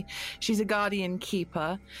Selûne. She's a guardian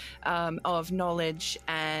keeper of knowledge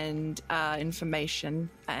and information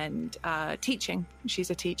and teaching. She's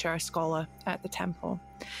a teacher, a scholar at the temple.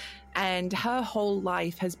 And her whole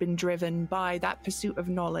life has been driven by that pursuit of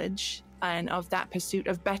knowledge and of that pursuit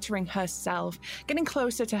of bettering herself, getting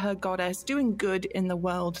closer to her goddess, doing good in the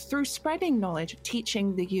world through spreading knowledge,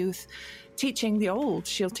 teaching the youth, teaching the old.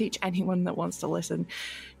 She'll teach anyone that wants to listen.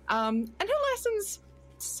 And her lessons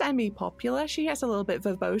semi-popular. She gets a little bit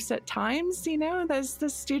verbose at times, you know. There's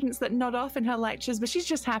students that nod off in her lectures, but she's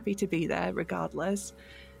just happy to be there regardless.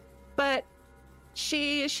 But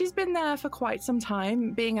she's been there for quite some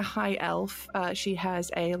time. Being a high elf, she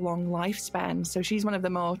has a long lifespan, so she's one of the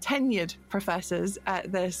more tenured professors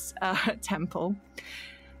at this temple.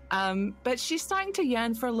 But she's starting to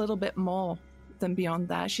yearn for a little bit more than beyond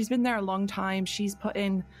that. She's been there a long time. She's put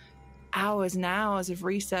in hours and hours of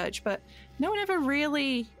research, but no one ever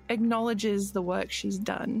really acknowledges the work she's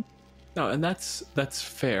done. No, and that's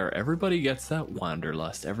fair. Everybody gets that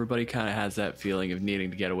wanderlust. Everybody kind of has that feeling of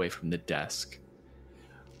needing to get away from the desk.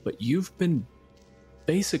 But you've been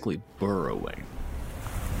basically burrowing.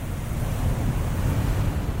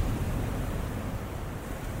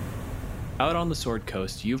 Out on the Sword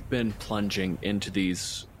Coast, you've been plunging into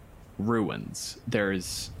these ruins.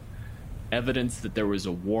 There's evidence that there was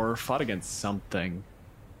a war fought against something.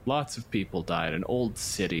 Lots of people died, an old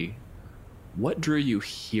city. What drew you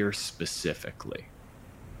here specifically?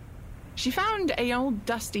 She found an old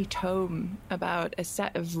dusty tome about a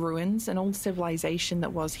set of ruins, an old civilization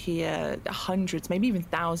that was here hundreds, maybe even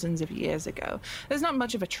thousands of years ago. There's not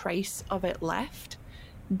much of a trace of it left,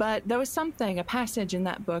 but there was something, a passage in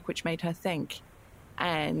that book which made her think.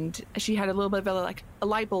 And she had a little bit of a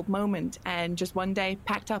light bulb moment, and just one day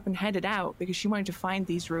packed up and headed out because she wanted to find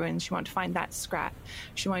these ruins. She wanted to find that scrap.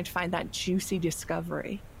 She wanted to find that juicy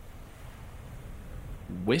discovery.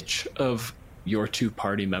 Which of your two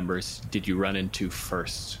party members did you run into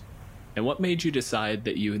first? And what made you decide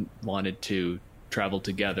that you wanted to travel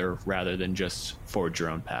together rather than just forge your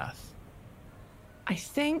own path? I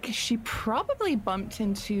think she probably bumped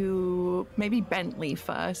into maybe Bentley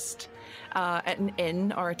first at an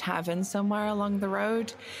inn or a tavern somewhere along the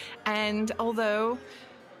road. And although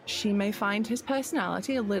she may find his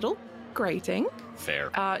personality a little grating,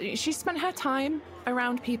 fair. She spent her time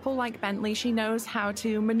around people like Bentley. She knows how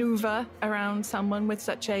to maneuver around someone with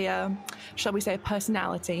such a, shall we say, a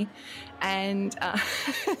personality. And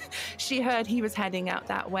she heard he was heading out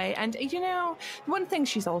that way. And, one thing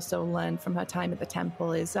she's also learned from her time at the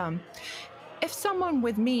temple is if someone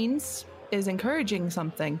with means is encouraging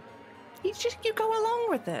something, you go along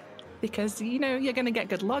with it. Because, you're going to get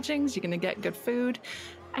good lodgings, you're going to get good food,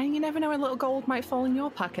 and you never know, a little gold might fall in your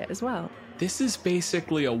pocket as well. This is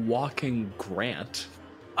basically a walking grant.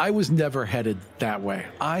 I was never headed that way.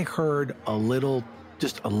 I heard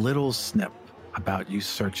just a little snip about you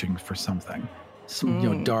searching for something.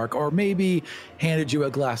 Dark, or maybe handed you a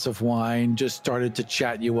glass of wine, just started to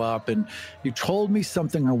chat you up, and you told me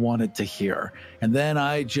something I wanted to hear. And then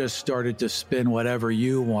I just started to spin whatever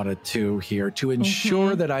you wanted to hear to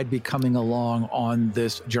ensure that I'd be coming along on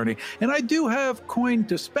this journey. And I do have coin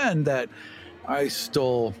to spend that I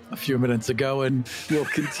stole a few minutes ago and will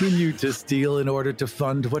continue to steal in order to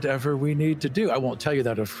fund whatever we need to do. I won't tell you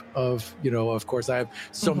that of course I have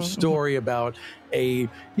some story about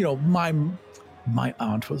my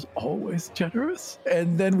aunt was always generous.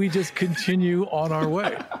 And then we just continue on our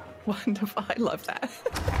way. Wonderful. I love that.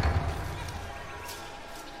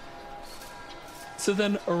 So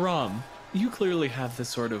then, Aram, you clearly have this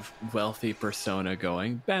sort of wealthy persona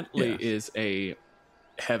going. Bentley is a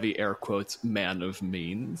heavy air quotes man of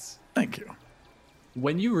means. Thank you.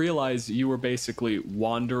 When you realized you were basically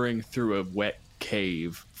wandering through a wet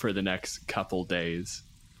cave for the next couple days,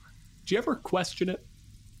 did you ever question it?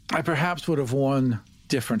 I perhaps would have worn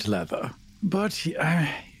different leather. But,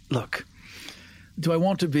 look, do I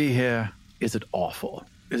want to be here? Is it awful?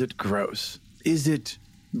 Is it gross? Is it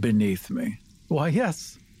beneath me? Why,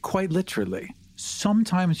 yes, quite literally.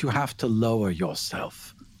 Sometimes you have to lower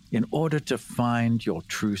yourself in order to find your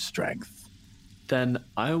true strength. Then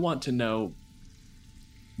I want to know,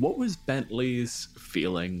 what was Bentley's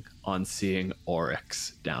feeling on seeing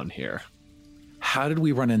Oryx down here? How did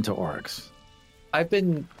we run into Oryx? I've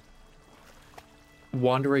been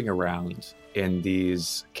wandering around in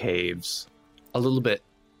these caves a little bit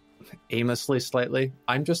aimlessly slightly.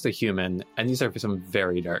 I'm just a human, and these are some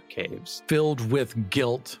very dark caves. Filled with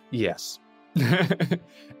guilt. Yes.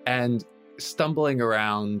 And stumbling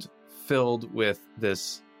around, filled with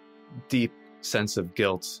this deep sense of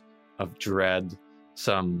guilt, of dread,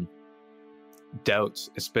 some doubt.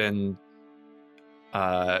 It's been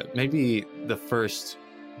maybe the first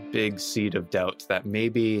big seed of doubt that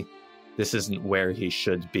maybe this isn't where he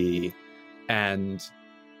should be. And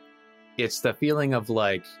it's the feeling of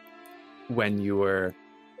like when you were,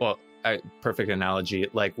 perfect analogy,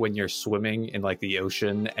 like when you're swimming in like the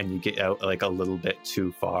ocean and you get out like a little bit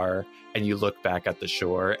too far and you look back at the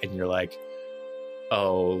shore and you're like,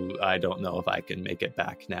 oh, I don't know if I can make it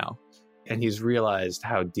back now. And he's realized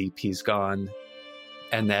how deep he's gone.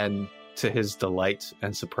 And then to his delight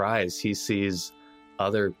and surprise, he sees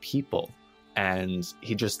other people and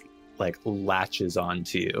he just like latches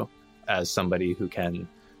onto you as somebody who can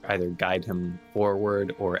either guide him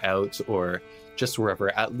forward or out or just wherever.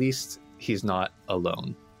 At least he's not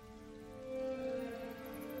alone.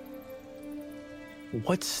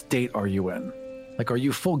 What state are you in? Like, are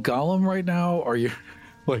you full Gollum right now? Are you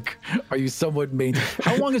somewhat main?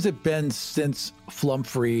 How long has it been since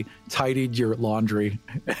Flumfrey tidied your laundry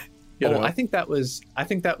know? I think that was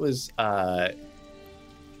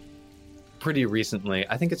pretty recently.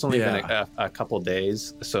 I think it's only been a couple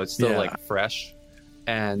days, so it's still like fresh.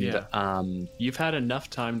 And you've had enough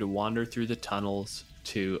time to wander through the tunnels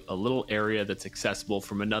to a little area that's accessible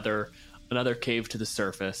from another cave to the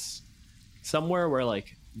surface, somewhere where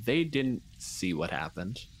like they didn't see what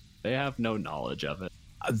happened. They have no knowledge of it.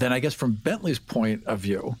 Then I guess from Bentley's point of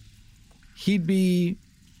view, he'd be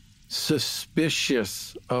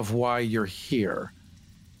suspicious of why you're here,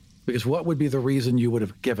 because what would be the reason you would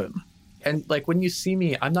have given? And like when you see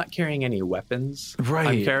me, I'm not carrying any weapons. Right.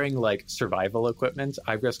 I'm carrying like survival equipment.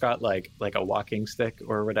 I've just got like a walking stick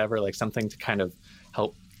or whatever, like something to kind of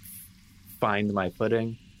help find my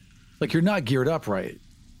footing. Like you're not geared up right.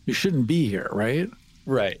 You shouldn't be here, right?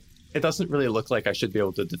 Right. It doesn't really look like I should be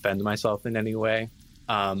able to defend myself in any way.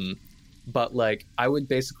 But like I would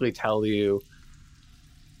basically tell you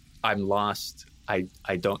I'm lost. I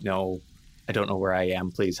don't know where I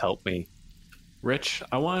am. Please help me. Rich,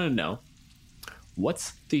 I want to know,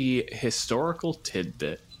 what's the historical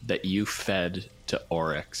tidbit that you fed to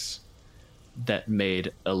Oryx that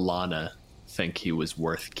made Ilana think he was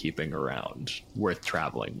worth keeping around, worth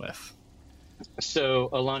traveling with? So,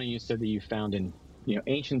 Ilana, you said that you found an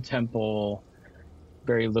ancient temple,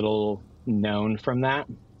 very little known from that.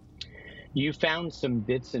 You found some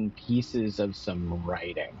bits and pieces of some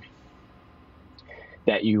writing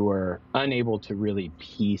that you were unable to really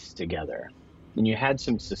piece together. And you had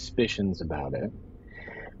some suspicions about it.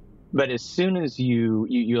 But as soon as you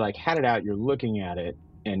like had it out, you're looking at it,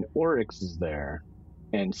 and Oryx is there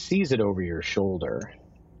and sees it over your shoulder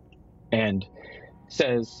and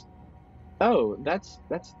says, "Oh, that's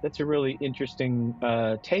a really interesting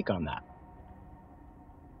take on that."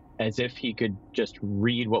 As if he could just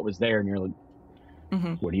read what was there, and you're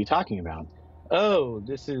like, "What are you talking about?" "Oh,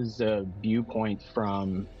 this is a viewpoint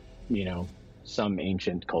from, some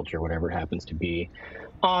ancient culture, whatever it happens to be,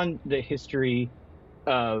 on the history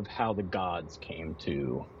of how the gods came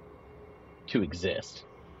to exist."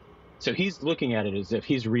 So he's looking at it as if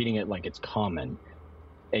he's reading it like it's common,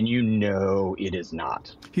 and it is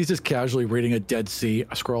not. He's just casually reading a Dead Sea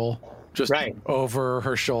Scroll, just over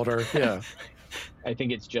her shoulder. Yeah. I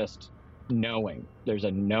think it's just knowing. There's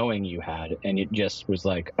a knowing you had, and it just was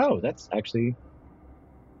like, oh, that's actually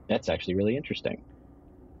really interesting.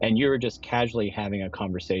 And you're just casually having a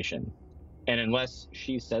conversation. And unless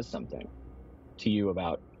she says something to you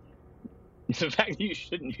about the fact that you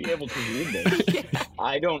shouldn't be able to read this,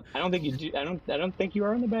 I don't think you do. I don't think you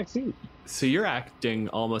are in the back seat. So you're acting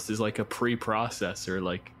almost as like a pre-processor,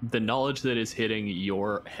 like the knowledge that is hitting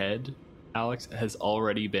your head, Alex, has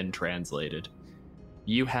already been translated.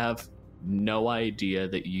 You have no idea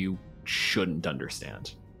that you shouldn't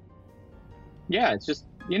understand. Yeah, it's just,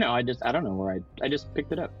 I don't know where I just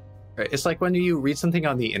picked it up. Right. It's like when you read something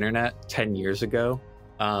on the internet 10 years ago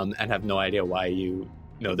and have no idea why you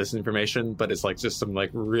know this information, but it's like just some like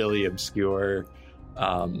really obscure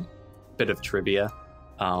bit of trivia.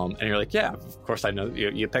 And you're like, yeah, of course I know.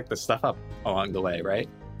 You picked this stuff up along the way, right?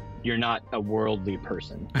 You're not a worldly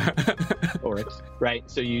person, Oryx, right?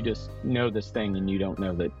 So you just know this thing and you don't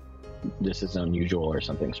know that this is unusual or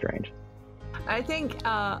something strange. I think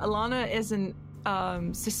Ilana isn't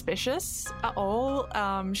suspicious at all.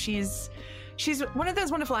 She's one of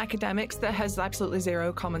those wonderful academics that has absolutely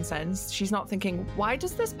zero common sense. She's not thinking, why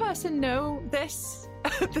does this person know this?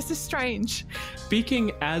 This is strange.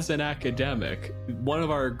 Speaking as an academic, one of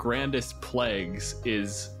our grandest plagues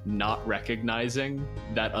is not recognizing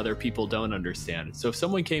that other people don't understand. So if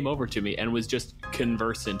someone came over to me and was just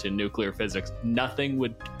conversant in nuclear physics, nothing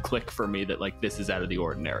would click for me that like this is out of the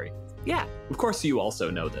ordinary. Yeah. Of course you also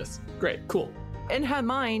know this. Great, cool. In her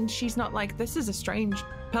mind, she's not like, this is a strange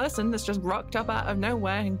person that's just rocked up out of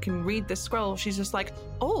nowhere and can read this scroll. She's just like,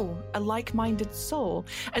 oh, a like-minded soul.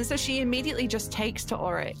 And so she immediately just takes to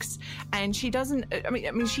Oryx, and she doesn't, I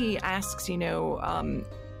mean, she asks,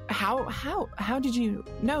 how did you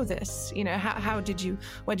know this?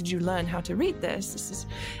 Where did you learn how to read this?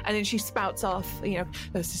 And then she spouts off,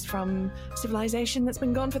 this is from civilization that's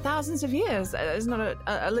been gone for thousands of years. There's not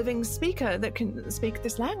a living speaker that can speak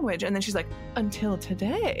this language. And then she's like, until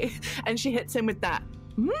today. And she hits him with that,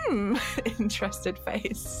 interested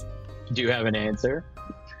face. Do you have an answer?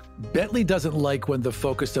 Bentley doesn't like when the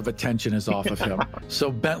focus of attention is off of him.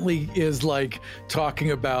 So Bentley is like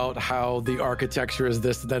talking about how the architecture is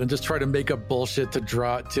this and that, and just try to make up bullshit to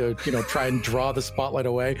try and draw the spotlight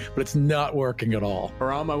away, but it's not working at all.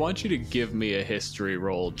 Aram, I want you to give me a history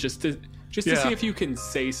roll just to see if you can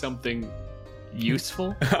say something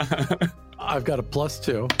useful. I've got a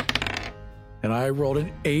 +2. And I rolled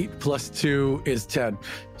an 8 plus 2 is 10.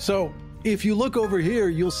 So if you look over here,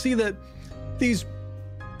 you'll see that these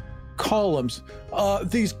columns,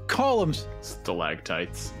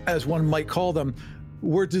 stalactites, as one might call them,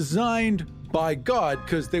 were designed by God,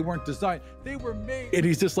 because they weren't designed. They were made. And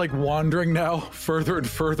he's just like wandering now further and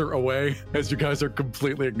further away as you guys are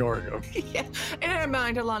completely ignoring him. Yeah. In her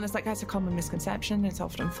mind, Alana's like, that's a common misconception. It's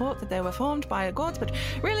often thought that they were formed by a god, but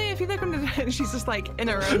really, if you look under it, she's just like in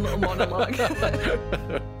her own little monologue.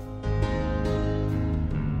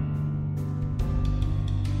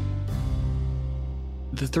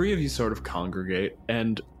 The three of you sort of congregate,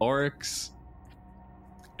 and Oryx,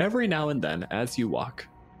 every now and then, as you walk,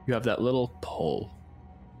 you have that little pull.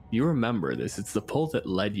 You remember this. It's the pull that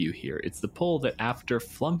led you here. It's the pull that after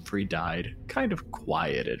Flumfrey died, kind of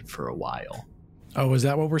quieted for a while. Oh, is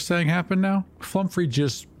that what we're saying happened now? Flumfrey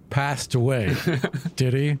just passed away.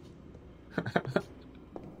 Did he?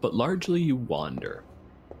 But largely you wander.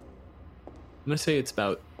 I'm going to say it's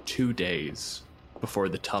about 2 days before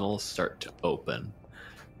the tunnels start to open.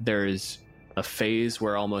 There's a phase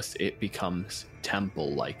where almost it becomes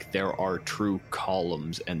temple-like. There are true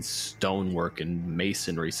columns and stonework and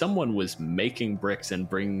masonry. Someone was making bricks and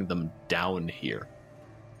bringing them down here.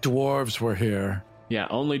 Dwarves were here. Yeah,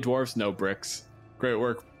 only dwarves know bricks. Great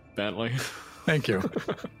work, Bentley. Thank you.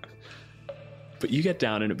 But you get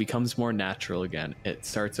down and it becomes more natural again. It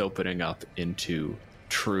starts opening up into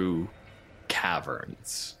true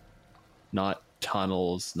caverns. Not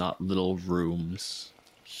tunnels, not little rooms.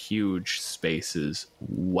 Huge spaces,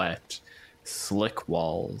 wet, slick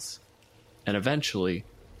walls, and eventually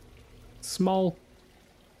small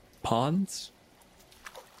ponds.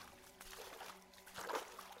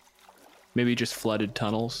 Maybe just flooded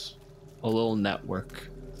tunnels, a little network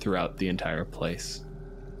throughout the entire place.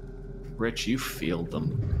 Rich, you feel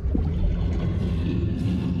them.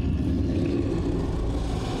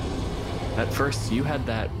 At first, you had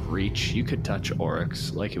that reach. You could touch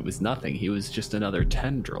Oryx like it was nothing. He was just another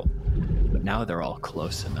tendril. But now they're all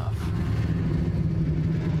close enough.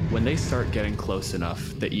 When they start getting close enough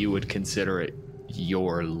that you would consider it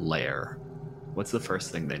your lair, what's the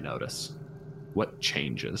first thing they notice? What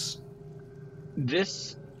changes?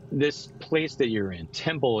 This place that you're in,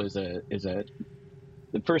 temple, is the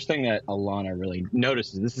first thing that Alana really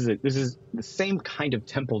notices. This is the same kind of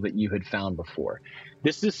temple that you had found before.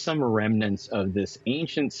 This is some remnants of this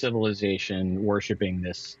ancient civilization worshiping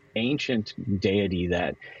this ancient deity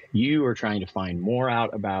that you are trying to find more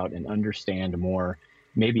out about and understand more.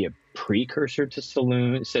 Maybe a precursor to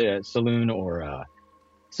Saloon, or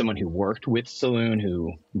someone who worked with Saloon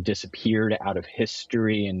who disappeared out of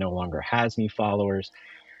history and no longer has any followers.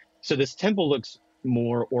 So this temple looks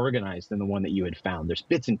more organized than the one that you had found. There's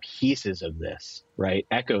bits and pieces of this, right?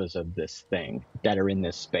 Echoes of this thing that are in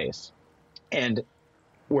this space. And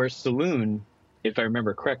where Saloon, if I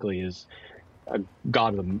remember correctly, is a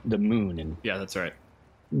god of the moon. And yeah, that's right.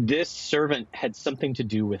 This servant had something to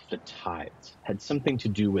do with the tides, had something to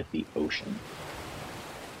do with the ocean,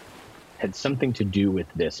 had something to do with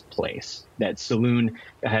this place that Saloon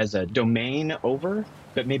has a domain over,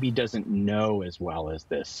 but maybe doesn't know as well as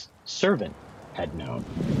this servant had known.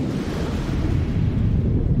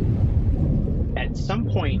 At some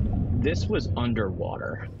point, this was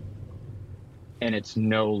underwater, and it's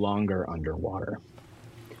no longer underwater.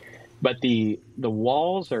 But the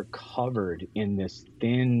walls are covered in this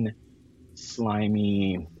thin,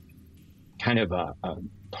 slimy, kind of a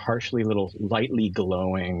partially little lightly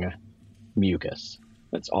glowing mucus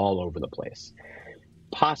that's all over the place.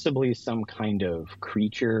 Possibly some kind of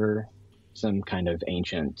creature, some kind of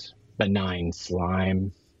ancient benign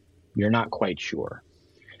slime. You're not quite sure.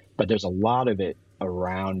 But there's a lot of it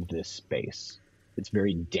around this space. It's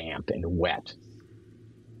very damp and wet.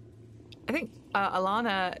 I think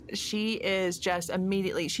Alana, she is just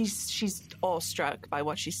immediately, she's awestruck by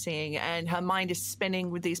what she's seeing, and her mind is spinning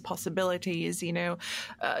with these possibilities.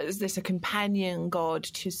 Is this a companion god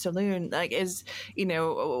to Saloon? Like, is,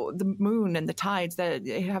 the moon and the tides,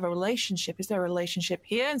 they have a relationship? Is there a relationship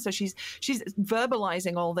here? And so she's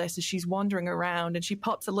verbalizing all this as she's wandering around, and she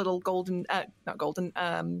pops a little glass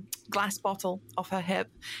bottle off her hip,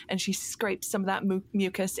 and she scrapes some of that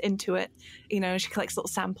mucus into it. She collects little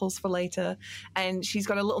samples for later. And she's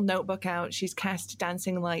got a little notebook out. She's cast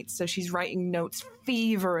dancing lights, so she's writing notes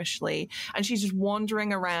feverishly. And she's just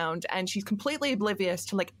wandering around, and she's completely oblivious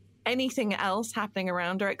to anything else happening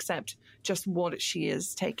around her except just what she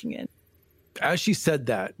is taking in. As she said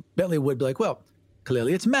that, Bentley would be like, well,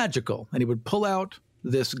 clearly it's magical. And he would pull out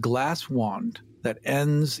this glass wand that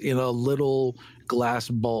ends in a little glass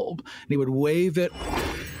bulb. And he would wave it.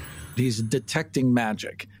 He's detecting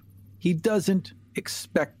magic. he doesn't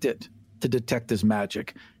expect it to detect his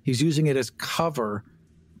magic. He's using it as cover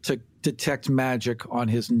to detect magic on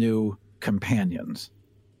his new companions.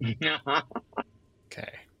 Okay.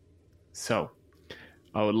 So,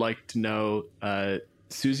 I would like to know,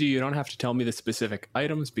 Susie, you don't have to tell me the specific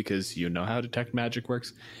items because you know how detect magic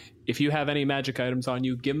works. If you have any magic items on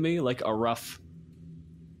you, give me like a rough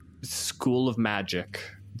school of magic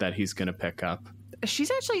that he's going to pick up.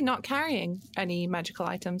 She's actually not carrying any magical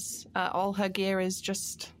items. All her gear is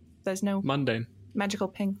just, there's no mundane magical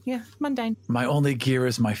ping. Yeah, mundane. My only gear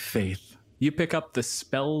is my faith. You pick up the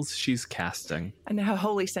spells she's casting. And her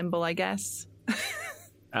holy symbol, I guess.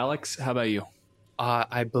 Alex, how about you?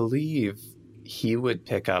 I believe he would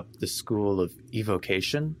pick up the school of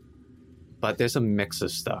evocation, but there's a mix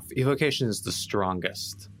of stuff. Evocation is the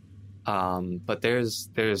strongest, but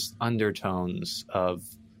there's undertones of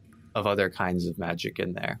other kinds of magic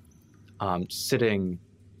in there, sitting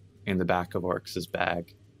in the back of Oryx's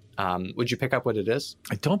bag. Would you pick up what it is?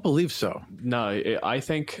 I don't believe so. No, I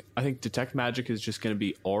think detect magic is just going to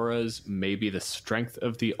be auras, maybe the strength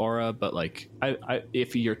of the aura, but like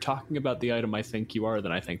if you're talking about the item I think you are,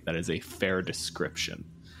 then I think that is a fair description.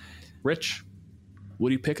 Rich,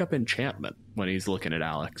 would he pick up enchantment when he's looking at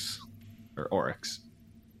Alex or Oryx?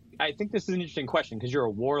 I think this is an interesting question because you're a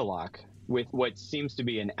warlock with what seems to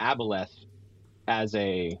be an Aboleth as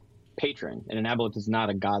a patron, and an Aboleth is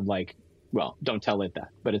not a godlike. Well, don't tell it that,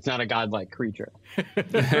 but it's not a godlike creature.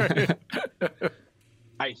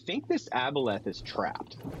 I think this Aboleth is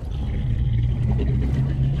trapped.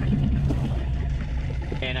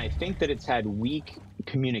 And I think that it's had weak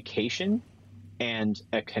communication and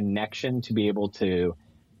a connection to be able to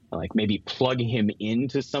like maybe plug him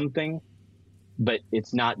into something, but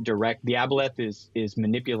it's not direct. The Aboleth is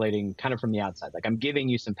manipulating kind of from the outside. Like, I'm giving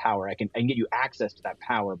you some power. I can get you access to that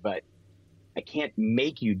power, but I can't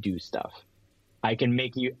make you do stuff. I can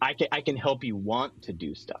help you want to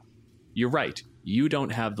do stuff. You're right. You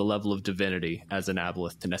don't have the level of divinity as an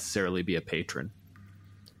Aboleth to necessarily be a patron.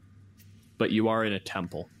 But you are in a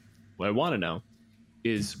temple. What I want to know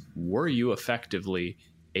is, were you effectively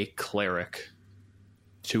a cleric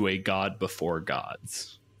to a god before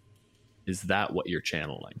gods? Is that what you're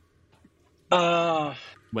channeling?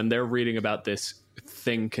 When they're reading about this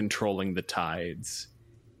thing controlling the tides,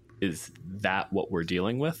 is that what we're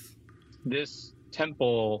dealing with? This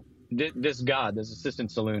temple, this god, this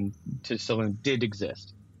assistant saloon did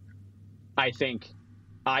exist. I think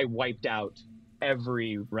I wiped out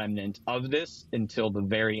every remnant of this until the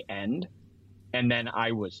very end. And then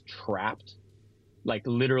I was trapped, like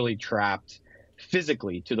literally trapped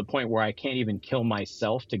physically to the point where I can't even kill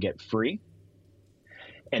myself to get free.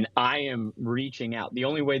 And I am reaching out. The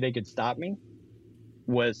only way they could stop me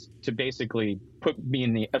was to basically put me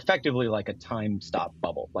in effectively like a time stop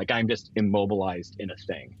bubble. Like, I'm just immobilized in a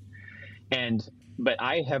thing. But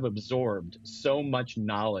I have absorbed so much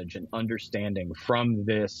knowledge and understanding from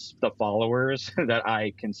the followers that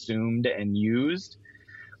I consumed and used,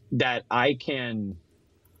 that I can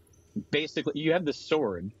basically, you have the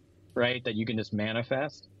sword, right, that you can just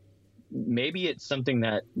manifest. Maybe it's something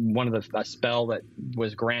that a spell that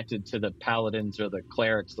was granted to the paladins or the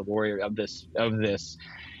clerics, the warrior of this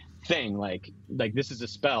thing. Like this is a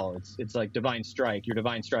spell. It's like divine strike. Your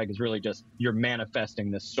divine strike is really just you're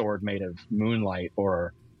manifesting this sword made of moonlight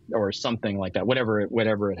or something like that.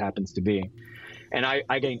 Whatever it happens to be. And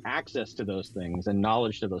I gain access to those things and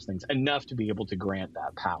knowledge to those things enough to be able to grant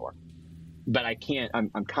that power. But I can't.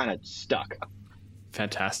 I'm kind of stuck.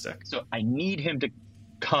 Fantastic. So I need him to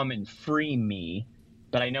come and free me,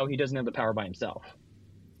 but I know he doesn't have the power by himself.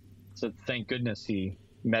 So thank goodness he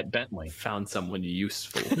met Bentley. Found someone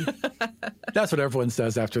useful. That's what everyone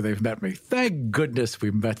says after they've met me. Thank goodness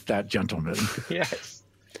we met that gentleman. Yes.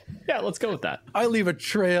 Yeah, let's go with that. I leave a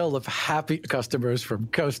trail of happy customers from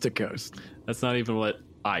coast to coast. That's not even what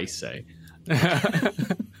I say.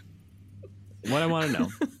 What I want to know,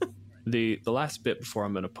 the last bit before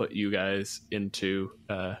I'm going to put you guys into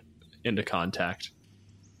contact.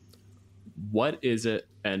 What is it,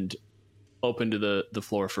 and open to the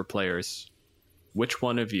floor for players, which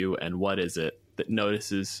one of you and what is it that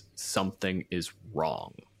notices something is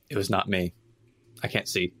wrong? It was not me. I can't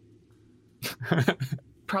see.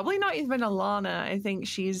 Probably not even Alana. I think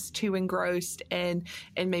she's too engrossed in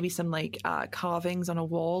maybe some like carvings on a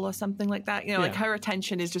wall or something like that. You know, like her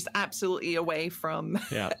attention is just absolutely away from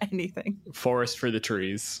anything. Forest for the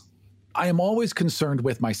trees. I am always concerned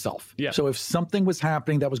with myself. Yeah. So if something was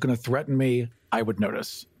happening that was going to threaten me, I would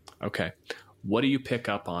notice. Okay. What do you pick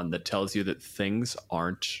up on that tells you that things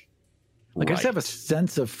aren't like, right? I just have a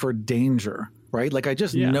sense of for danger. right? Like I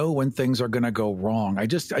just know when things are going to go wrong. I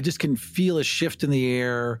just can feel a shift in the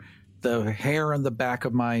air, the hair on the back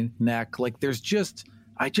of my neck. Like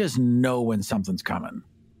I just know when something's coming.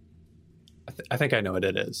 I think I know what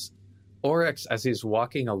it is. Oryx, as he's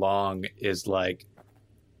walking along, is like,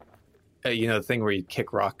 the thing where you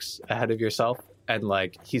kick rocks ahead of yourself, and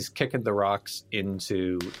like he's kicking the rocks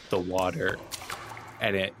into the water,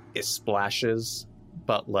 and it splashes,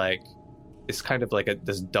 but like it's kind of like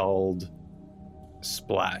this dulled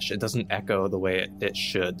splash. It doesn't echo the way it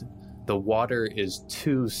should. The water is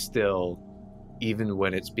too still, even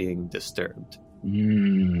when it's being disturbed.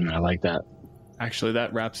 I like that. Actually,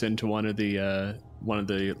 that wraps into one of the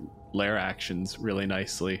lair actions really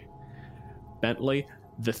nicely. Bentley,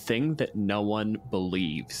 the thing that no one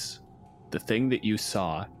believes, the thing that you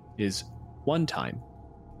saw, is one time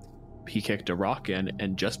he kicked a rock in,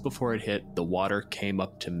 and just before it hit, the water came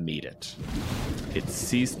up to meet it. It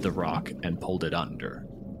seized the rock and pulled it under.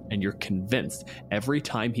 And you're convinced every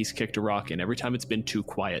time he's kicked a rock and every time it's been too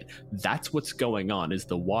quiet, that's what's going on, is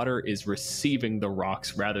the water is receiving the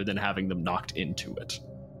rocks rather than having them knocked into it.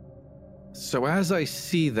 So as I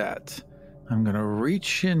see that, I'm going to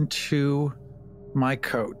reach into my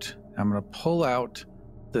coat. I'm going to pull out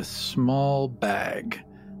this small bag.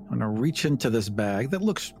 I'm going to reach into this bag that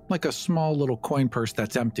looks like a small little coin purse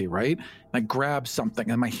that's empty, right? And I grab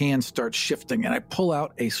something and my hand starts shifting and I pull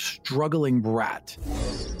out a struggling rat.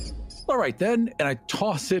 All right then, and I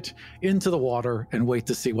toss it into the water and wait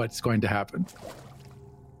to see what's going to happen.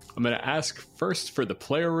 I'm going to ask first for the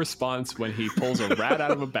player response when he pulls a rat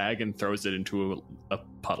out of a bag and throws it into a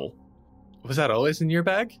puddle. Was that always in your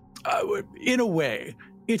bag? In a way.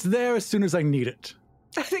 It's there as soon as I need it.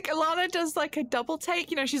 I think Alana does like a double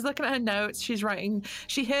take. She's looking at her notes. She's writing.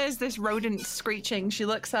 She hears this rodent screeching. She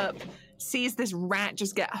looks up, sees this rat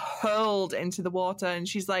just get hurled into the water, and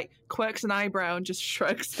she's like, quirks an eyebrow and just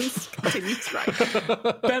shrugs and continues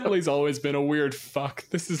writing. Bentley's always been a weird fuck.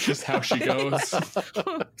 This is just how she goes.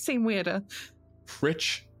 Seem weirder.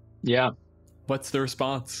 Rich? Yeah. What's the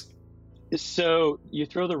response? So you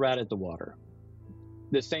throw the rat at the water.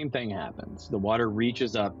 The same thing happens. The water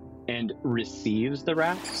reaches up and receives the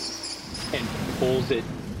rat and pulls it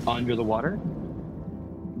under the water.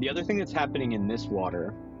 The other thing that's happening in this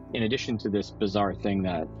water, in addition to this bizarre thing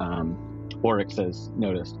that Oryx has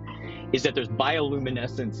noticed, is that there's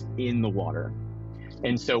bioluminescence in the water.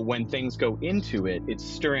 And so when things go into it, it's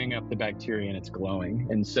stirring up the bacteria and it's glowing.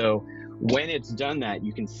 And so when it's done that,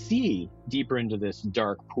 you can see deeper into this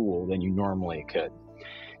dark pool than you normally could.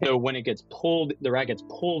 So when it gets pulled, the rat gets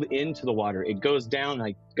pulled into the water, it goes down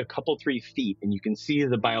like a couple, 3 feet, and you can see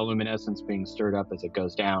the bioluminescence being stirred up as it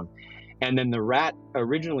goes down. And then the rat,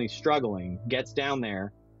 originally struggling, gets down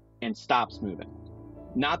there and stops moving.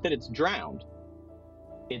 Not that it's drowned,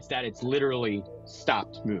 it's that it's literally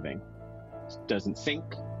stopped moving. It doesn't sink,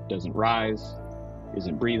 doesn't rise,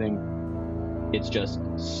 isn't breathing. It's just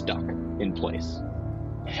stuck in place,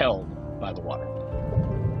 held by the water.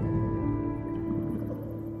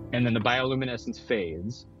 And then the bioluminescence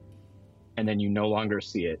fades, and then you no longer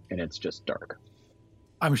see it, and it's just dark.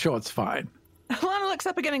 I'm sure it's fine. Alana looks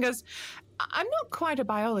up again and goes, I'm not quite a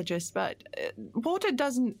biologist, but water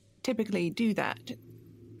doesn't typically do that,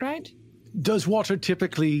 right? Does water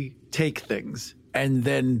typically take things and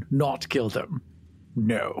then not kill them?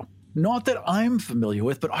 No. Not that I'm familiar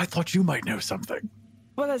with, but I thought you might know something.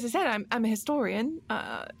 Well, as I said, I'm a historian,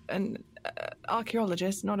 an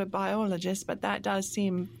archaeologist, not a biologist, but that does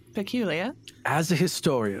seem peculiar. As a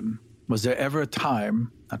historian, was there ever a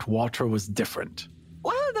time that water was different?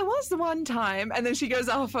 Well, there was the one time, and then she goes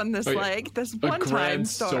off on this this one time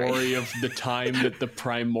story. A grand story of the time that the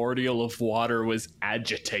primordial of water was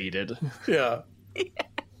agitated. Yeah.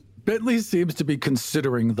 Bentley seems to be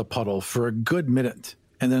considering the puddle for a good minute.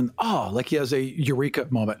 And then, like he has a eureka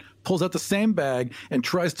moment, pulls out the same bag and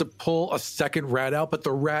tries to pull a second rat out, but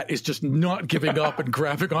the rat is just not giving up and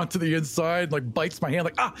grabbing onto the inside, like bites my hand,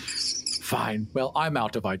 like, fine. Well, I'm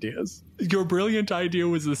out of ideas. Your brilliant idea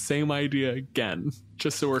was the same idea again,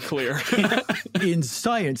 just so we're clear. In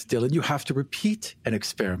science, Dylan, you have to repeat an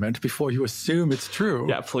experiment before you assume it's true.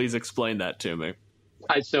 Yeah, please explain that to me.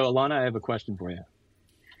 So, Alana, I have a question for you.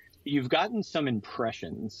 You've gotten some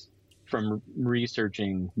impressions from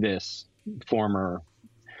researching this former,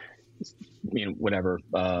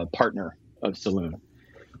 partner of Saloon.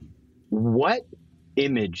 What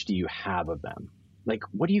image do you have of them? Like,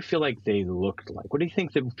 what do you feel like they looked like? What do you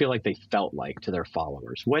think they feel like they felt like to their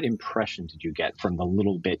followers? What impression did you get from the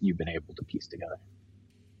little bit you've been able to piece together?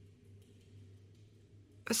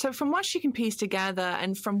 So from what she can piece together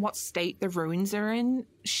and from what state the ruins are in,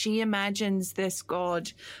 she imagines this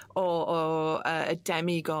god or a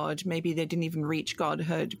demigod. Maybe they didn't even reach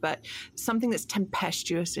godhood, but something that's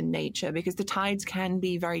tempestuous in nature, because the tides can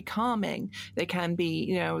be very calming. They can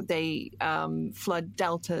be, they flood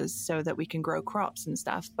deltas so that we can grow crops and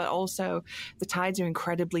stuff, but also the tides are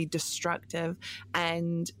incredibly destructive.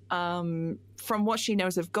 And from what she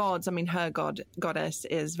knows of gods, I mean, her goddess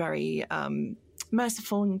is very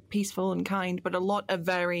merciful and peaceful and kind, but a lot are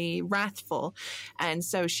very wrathful. And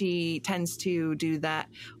so she tends to do that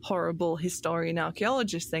horrible historian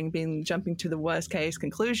archaeologist thing, jumping to the worst case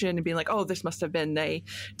conclusion and being like, oh, this must have been a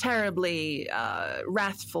terribly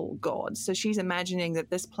wrathful god. So she's imagining that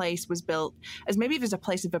this place was built as maybe it was a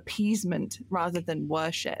place of appeasement rather than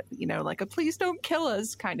worship, like a please don't kill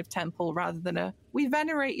us kind of temple rather than a we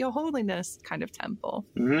venerate your holiness kind of temple.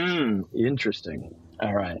 Interesting.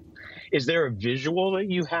 All right. Is there a visual that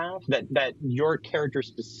you have that your character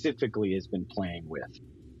specifically has been playing with?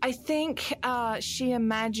 I think she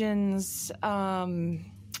imagines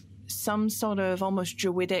some sort of almost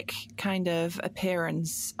druidic kind of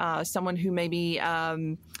appearance, someone who maybe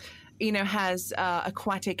has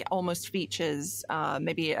aquatic almost features,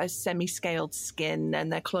 maybe a semi-scaled skin,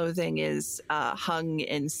 and their clothing is hung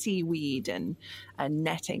in seaweed and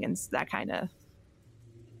netting and that kind of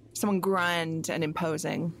someone grand and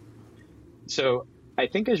imposing. So I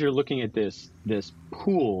think as you're looking at this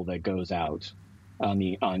pool that goes out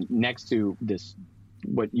on next to this,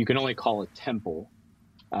 what you can only call a temple,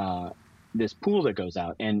 this pool that goes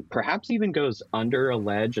out and perhaps even goes under a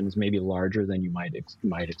ledge and is maybe larger than you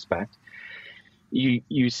might expect.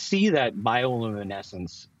 You see that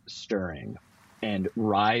bioluminescence stirring and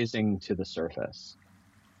rising to the surface,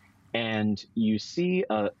 and you see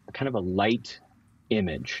a kind of a light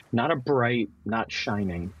image, not a bright, not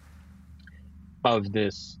shining, of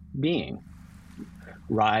this being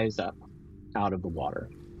rise up out of the water.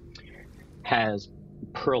 Has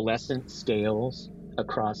pearlescent scales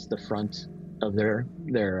across the front of their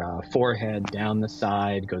forehead, down the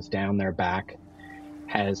side, goes down their back,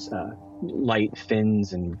 has light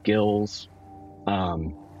fins and gills.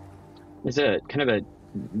 There's a kind of a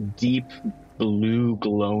deep blue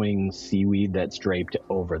glowing seaweed that's draped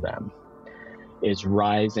over them, is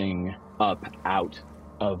rising up out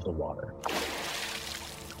of the water.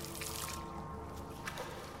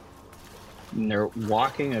 And they're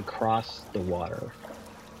walking across the water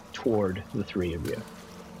toward the three of you.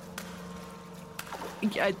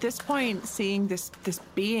 At this point, seeing this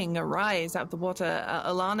being arise out of the water,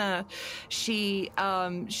 Alana, she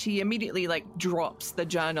immediately drops the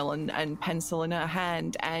journal and pencil in her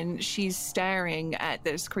hand, and she's staring at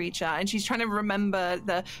this creature, and she's trying to remember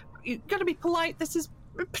you gotta be polite, this is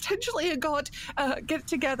potentially a god, get it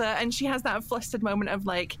together. And she has that flustered moment of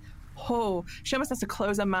she almost has to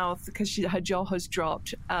close her mouth because her jaw has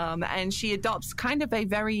dropped, and she adopts kind of a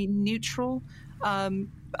very neutral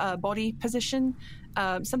body position,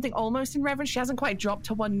 something almost in reverence. She hasn't quite dropped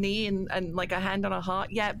to one knee and a hand on her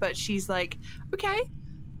heart yet, but she's like,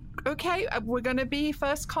 okay, we're gonna be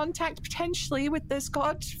first contact potentially with this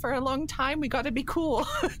god for a long time, we gotta be cool.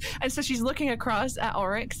 And so she's looking across at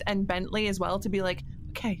Oryx and Bentley as well to be like,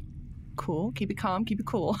 okay, cool, keep it calm, keep it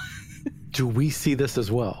cool. Do we see this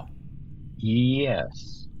as well?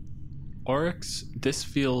 Yes. Oryx, this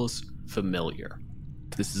feels familiar.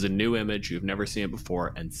 This is a new image, you've never seen it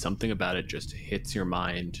before, and something about it just hits your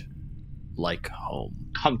mind like home.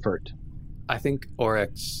 Comfort. I think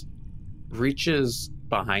Oryx reaches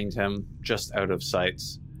behind him, just out of sight,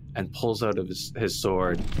 and pulls out of his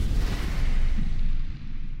sword.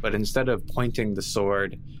 But instead of pointing the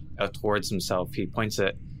sword out towards himself, he points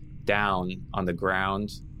it down on the ground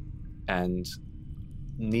and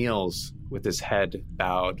kneels with his head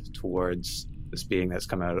bowed towards this being that's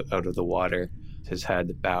come out of the water, his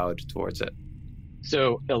head bowed towards it.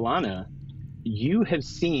 So, Ilana, you have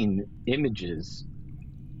seen images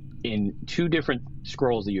in 2 different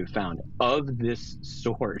scrolls that you've found of this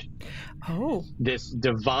sword. Oh. This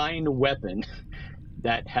divine weapon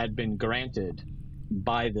that had been granted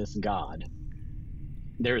by this god.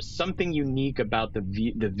 There's something unique about the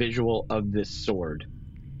visual of this sword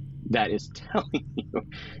that is telling you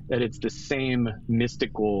that it's the same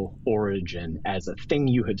mystical origin as a thing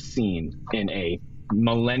you have seen in a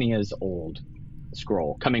millennia's old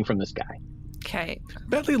scroll coming from this guy. Okay.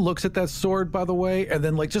 Bentley looks at that sword, by the way, and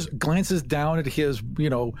then just glances down at his,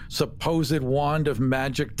 supposed wand of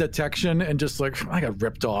magic detection and just I got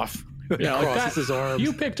ripped off. Crosses his arms.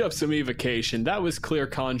 You picked up some evocation. That was clear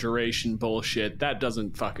conjuration bullshit. That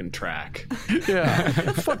doesn't fucking track. Yeah.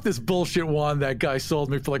 Fuck this bullshit wand that guy sold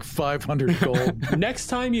me for like 500 gold. Next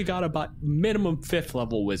time you got about minimum 5th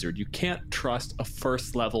level wizard. You can't trust a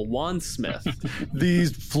 1st level wandsmith.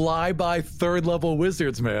 These fly-by 3rd level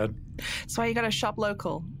wizards, man. That's why you gotta shop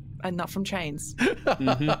local and not from chains.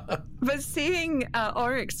 Mm-hmm. But seeing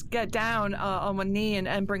Oryx get down on one knee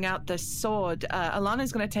and bring out the sword,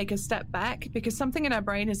 Alana's going to take a step back because something in her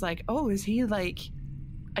brain is like, oh, is he like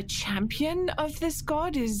a champion of this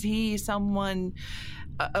god? Is he someone,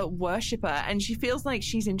 a worshipper? And she feels like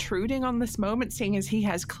she's intruding on this moment, seeing as he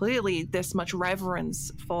has clearly this much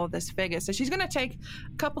reverence for this figure. So she's going to take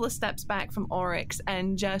a couple of steps back from Oryx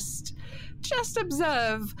and just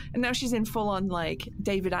observe. And now she's in full on like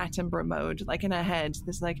David Attenborough mode, like in her head.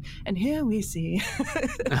 There's like, and here we see.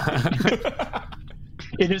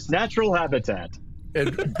 In its natural habitat.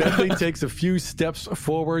 And Bentley takes a few steps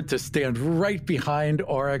forward to stand right behind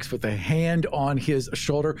Oryx with a hand on his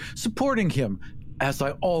shoulder, supporting him, as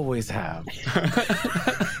I always have.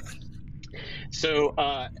 So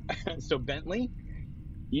Bentley,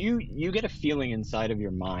 you get a feeling inside of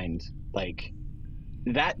your mind, like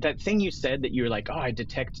that thing you said that you're like, oh, I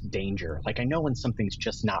detect danger. Like I know when something's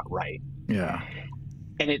just not right. Yeah.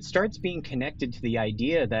 And it starts being connected to the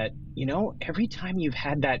idea that, you know, every time you've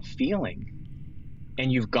had that feeling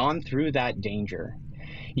and you've gone through that danger,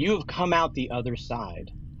 you have come out the other side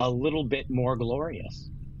a little bit more glorious.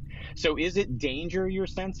 So is it danger you're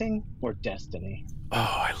sensing or destiny? Oh,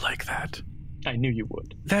 I like that. I knew you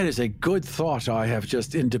would. That is a good thought I have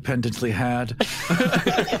just independently had.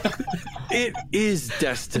 It is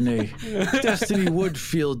destiny. Destiny would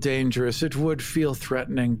feel dangerous. It would feel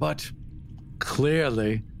threatening, but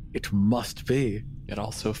clearly it must be. It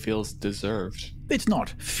also feels deserved. It's not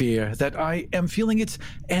fear that I am feeling. It's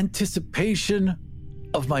anticipation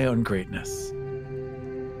of my own greatness.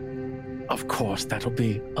 Of course, that'll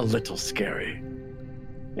be a little scary.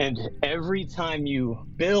 And every time you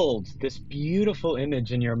build this beautiful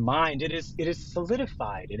image in your mind, it is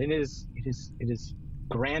solidified, and it is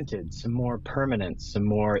granted some more permanence, some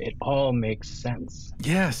more. It all makes sense.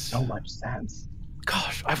 Yes, so much sense.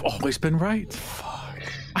 Gosh, I've always been right. Fuck.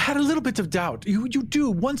 I had a little bit of doubt. You do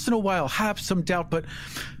once in a while have some doubt, but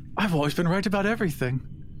I've always been right about everything.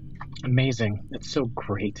 Amazing. It's so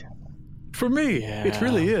great. For me, It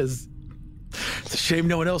really is. It's a shame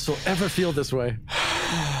no one else will ever feel this way.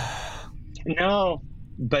 No,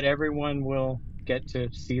 but everyone will get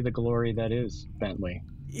to see the glory that is Bentley.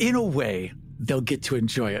 In a way, they'll get to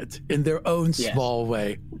enjoy it in their own small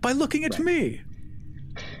way by looking at me.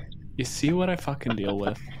 You see what I fucking deal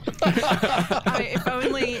with?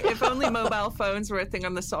 If only mobile phones were a thing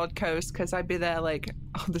on the Sword Coast, because I'd be there like,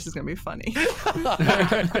 oh, this is going to be funny.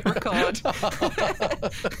 Record.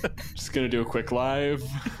 Just going to do a quick live.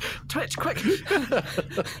 Twitch, quick.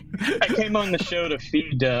 I came on the show to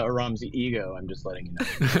feed Aram's ego. I'm just letting you know.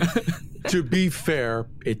 To be fair,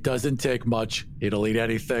 it doesn't take much. It'll eat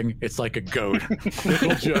anything. It's like a goat.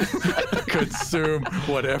 It'll just consume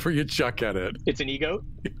whatever you chuck at it. It's an ego?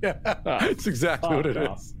 Yeah, it's exactly what it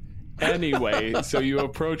is. Anyway, so you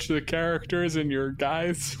approach the characters and your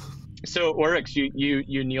guys. So, Oryx,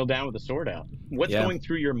 you kneel down with the sword out. What's going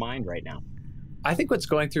through your mind right now? I think what's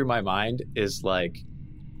going through my mind is like,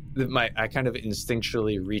 I kind of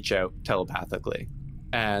instinctually reach out telepathically,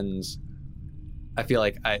 and I feel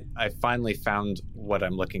like I finally found what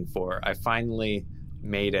I'm looking for. I finally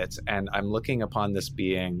made it, and I'm looking upon this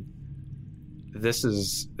being. This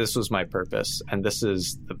was my purpose, and this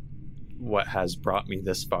is what has brought me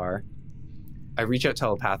this far. I reach out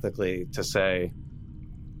telepathically to say,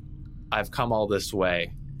 I've come all this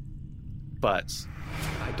way, but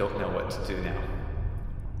I don't know what to do now.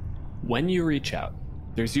 When you reach out,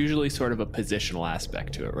 there's usually sort of a positional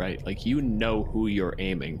aspect to it, right? Like, you know who you're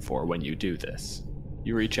aiming for when you do this.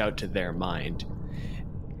 You reach out to their mind,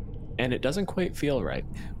 and it doesn't quite feel right.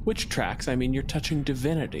 Which tracks, I mean, you're touching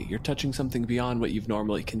divinity. You're touching something beyond what you've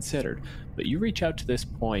normally considered. But you reach out to this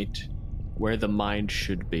point where the mind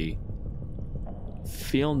should be.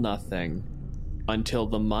 Feel nothing until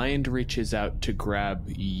the mind reaches out to grab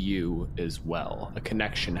you as well. A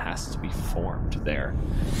connection has to be formed there.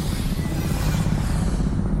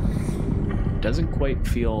 Doesn't quite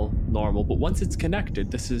feel normal, but once it's connected,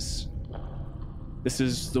 this is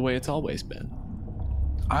the way it's always been.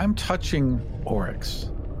 I'm touching Oryx.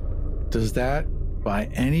 Does that, by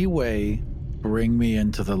any way, bring me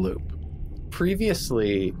into the loop?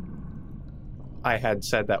 Previously, I had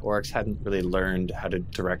said that Oryx hadn't really learned how to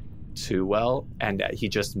direct too well, and he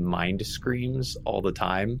just mind screams all the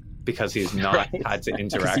time. because he's not had to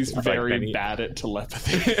interact. He's with very bad at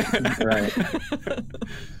telepathy. Right.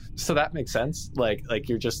 So that makes sense. Like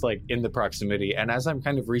you're just like in the proximity, and as I'm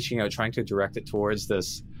kind of reaching out, trying to direct it towards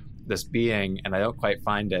this being, and I don't quite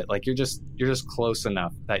find it. Like you're just close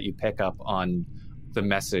enough that you pick up on the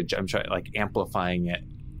message. I'm trying like amplifying it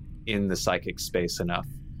in the psychic space enough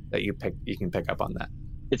that you can pick up on that.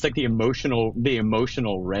 It's like the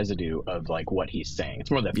emotional residue of like what he's saying.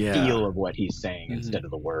 It's more the feel of what he's saying instead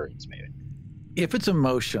of the words, maybe. If it's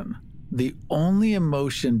emotion, the only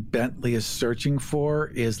emotion Bentley is searching for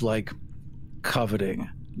is like coveting,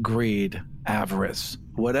 greed, avarice.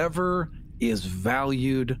 Whatever is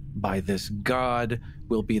valued by this god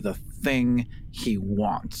will be the thing he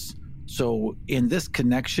wants. So in this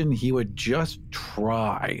connection, he would just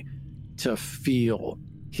try to feel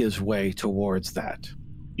his way towards that.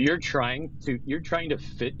 You're trying to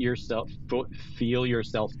feel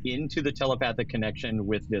yourself into the telepathic connection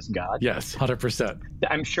with this god? Yes, 100%.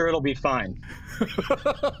 I'm sure it'll be fine.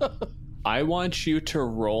 I want you to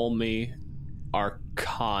roll me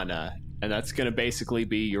Arcana, and that's going to basically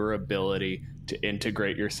be your ability to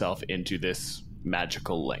integrate yourself into this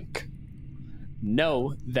magical link.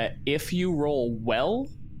 Know that if you roll well,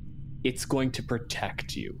 it's going to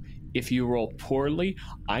protect you. If you roll poorly,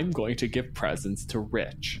 I'm going to give presents to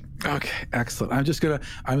Rich. Okay, excellent. I'm just gonna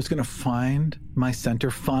find my center,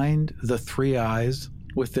 find the 3 eyes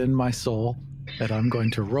within my soul, and I'm going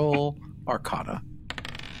to roll Arcana.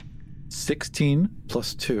 16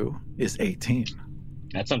 plus 2 is 18.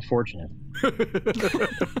 That's unfortunate.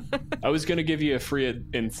 I was going to give you a free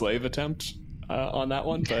enslave attempt on that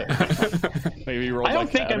one, but maybe you rolled I don't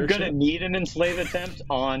like think that I'm or going to shit. need an enslave attempt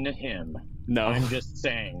on him. No. I'm just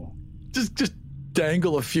saying. Just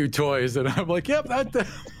dangle a few toys, and I'm like, yep,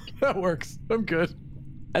 that works. I'm good.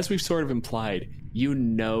 As we've sort of implied, you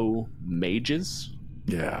know mages.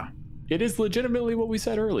 Yeah. It is legitimately what we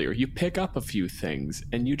said earlier. You pick up a few things,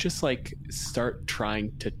 and you just, like, start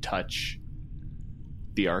trying to touch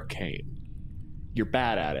the arcane. You're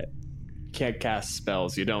bad at it. Can't cast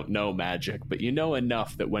spells. You don't know magic, but you know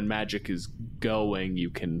enough that when magic is going, you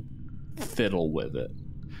can fiddle with it.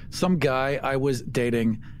 Some guy I was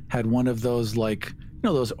dating had one of those, like, you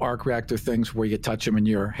know, those arc reactor things where you touch them and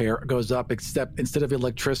your hair goes up, except instead of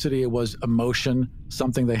electricity, it was emotion,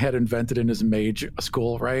 something they had invented in his mage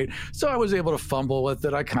school, right? So I was able to fumble with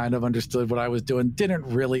it. I kind of understood what I was doing, didn't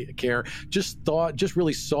really care, just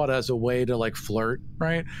really saw it as a way to, like, flirt,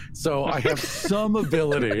 right? So I have some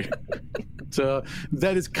ability to,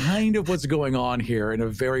 that is kind of what's going on here in a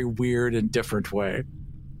very weird and different way.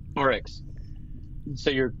 Oryx, so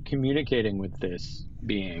you're communicating with this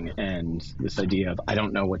being and this idea of I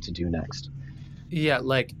don't know what to do next. Yeah,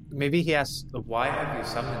 like maybe he asks, why have you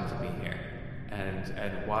summoned me here?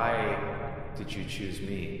 And why did you choose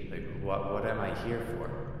me? Like what am I here for?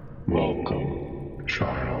 Welcome,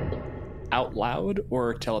 child. Out loud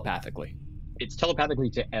or telepathically? It's telepathically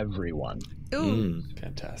to everyone. Ooh.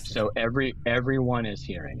 Fantastic. So everyone is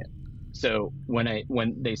hearing it. So when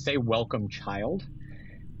they say welcome, child,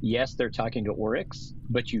 yes, they're talking to Oryx,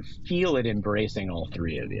 but you feel it embracing all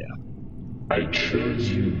 3 of you. I chose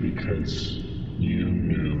you because you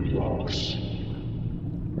knew loss.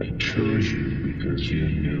 I chose you because you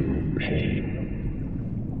knew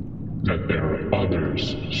pain. That there are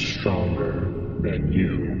others stronger than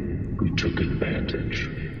you who took advantage.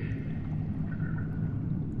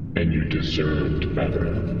 And you deserved better.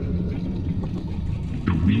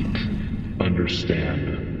 The weak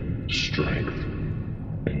understand strength.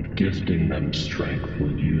 And gifting them strength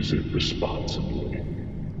will use it responsibly.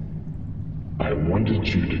 I wanted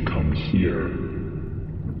you to come here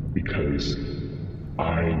because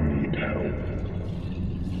I need help.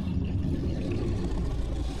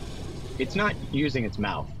 It's not using its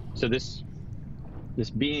mouth. So this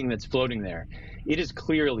being that's floating there, it is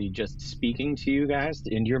clearly just speaking to you guys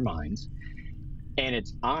into your minds, and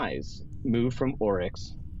its eyes move from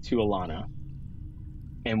Oryx to Alana.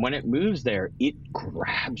 And when it moves there, it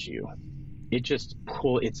grabs you. It just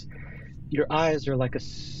your eyes are like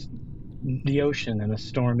the ocean in a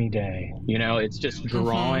stormy day. You know, it's just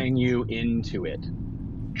drawing you into it.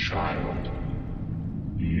 Child,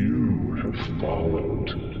 you have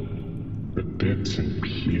followed the bits and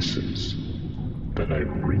pieces that I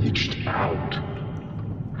reached out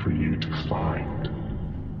for you to find,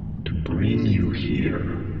 to bring you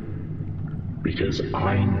here, because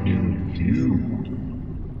I knew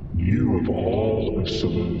you of all of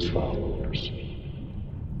Saloon's followers,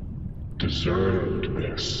 deserved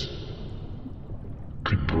this,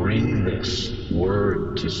 could bring this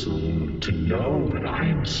word to Saloon to know that I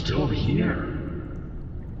am still here,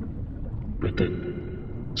 but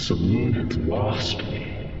that Saloon hath lost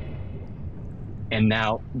me. And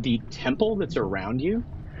now the temple that's around you,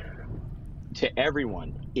 to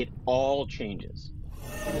everyone, it all changes.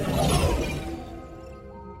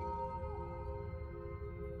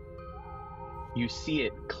 You see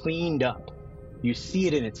it cleaned up. You see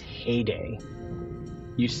it in its heyday.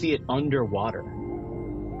 You see it underwater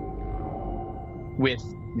with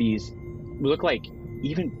these look like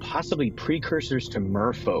even possibly precursors to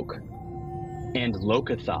merfolk and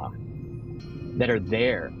Lokatha that are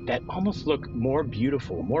there that almost look more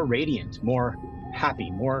beautiful, more radiant, more happy,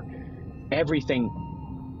 more everything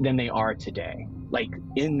than they are today, like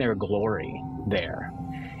in their glory there.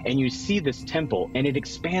 And you see this temple and it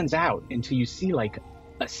expands out until you see like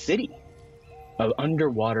a city, an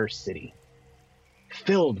underwater city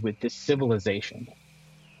filled with this civilization.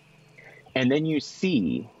 And then you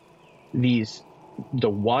see the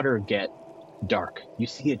water get dark. You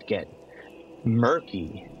see it get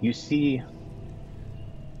murky. You see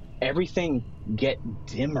everything get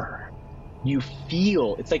dimmer.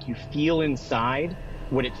 It's like you feel inside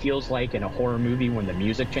what it feels like in a horror movie when the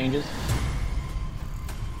music changes.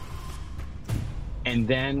 And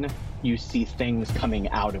then you see things coming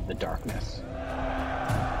out of the darkness.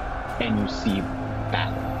 And you see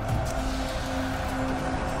battle.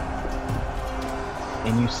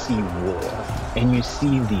 And you see war. And you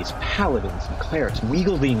see these paladins and clerics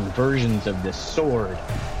wielding versions of this sword,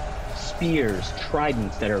 spears,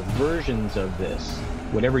 tridents that are versions of this,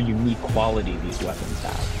 whatever unique quality these weapons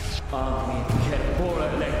have.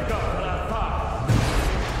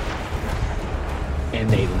 And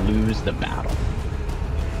they lose the battle.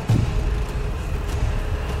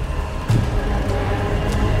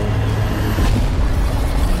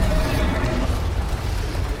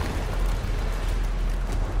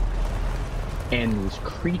 And these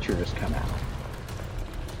creatures come out.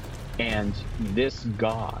 And this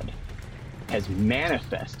god has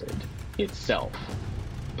manifested itself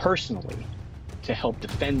personally to help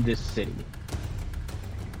defend this city.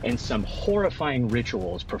 And some horrifying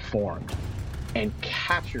ritual is performed and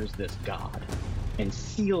captures this god and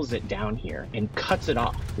seals it down here and cuts it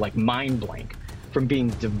off like mind blank from being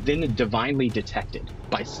divinely detected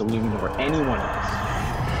by Saloon or anyone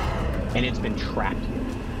else. And it's been trapped here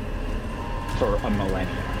for a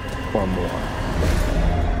millennium or more.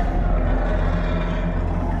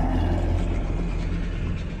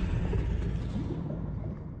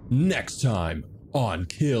 Next time on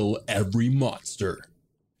Kill Every Monster,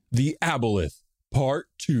 the Aboleth Part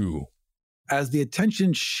 2. As the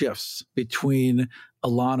attention shifts between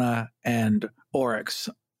Alana and Oryx,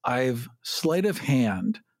 I've sleight of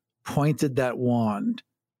hand pointed that wand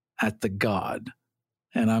at the god,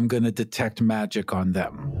 and I'm going to detect magic on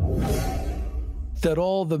them. That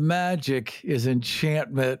all the magic is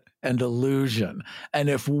enchantment and illusion. And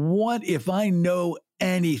if I know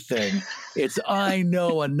anything, it's I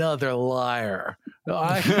know another liar.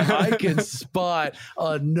 I can spot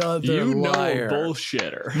another liar. You know a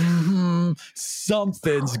bullshitter. Mm-hmm.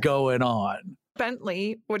 Something's going on.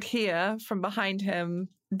 Bentley would hear from behind him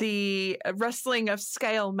the rustling of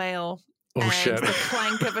scale mail and the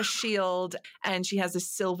clank of a shield, and she has a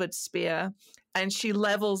silvered spear, and she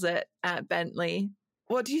levels it at Bentley.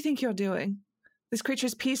 What do you think you're doing? This creature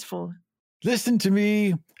is peaceful. Listen to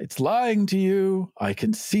me. It's lying to you. I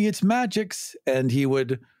can see its magics. And he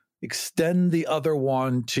would extend the other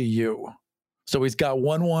wand to you. So he's got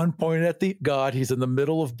one wand pointed at the god. He's in the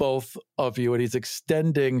middle of both of you, and he's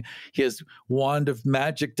extending his wand of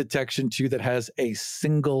magic detection to you that has a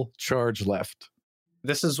single charge left.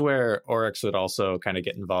 This is where Oryx would also kind of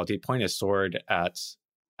get involved. He'd point his sword at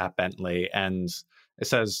Bentley, and it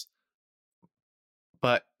says,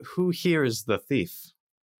 "But who here is the thief?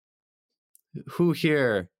 Who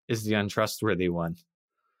here is the untrustworthy one?"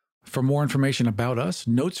 For more information about us,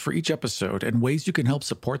 notes for each episode, and ways you can help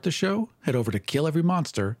support the show, head over to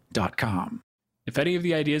killeverymonster.com. If any of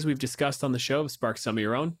the ideas we've discussed on the show have sparked some of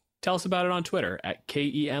your own, tell us about it on Twitter at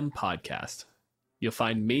KEM Podcast. You'll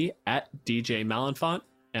find me at DJ Malenfant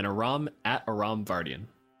and Aram at Aram Vardian.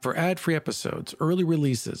 For ad-free episodes, early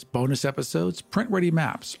releases, bonus episodes, print-ready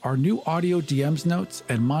maps, our new audio DMs notes,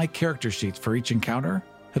 and my character sheets for each encounter,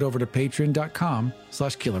 head over to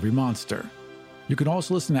patreon.com/killeverymonster. You can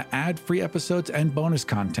also listen to ad-free episodes and bonus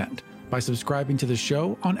content by subscribing to the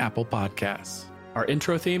show on Apple Podcasts. Our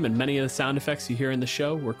intro theme and many of the sound effects you hear in the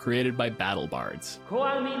show were created by Battle Bards.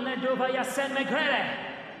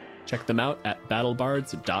 Check them out at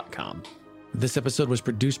battlebards.com. This episode was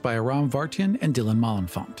produced by Aram Vartian and Dylan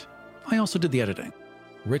Malenfant. I also did the editing.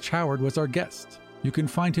 Rich Howard was our guest. You can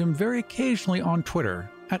find him very occasionally on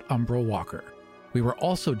Twitter at Umbro Walker. We were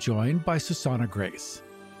also joined by Susanna Grace.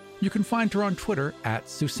 You can find her on Twitter at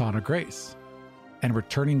Susanna Grace. And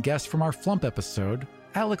returning guest from our Flump episode,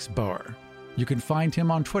 Alex Boer. You can find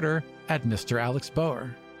him on Twitter at Mr. Alex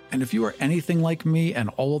Boer. And if you are anything like me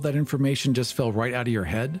and all of that information just fell right out of your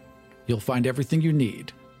head, you'll find everything you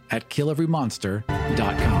need at killeverymonster.com.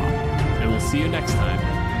 And we'll see you next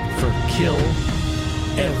time for Kill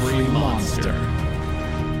Every Monster.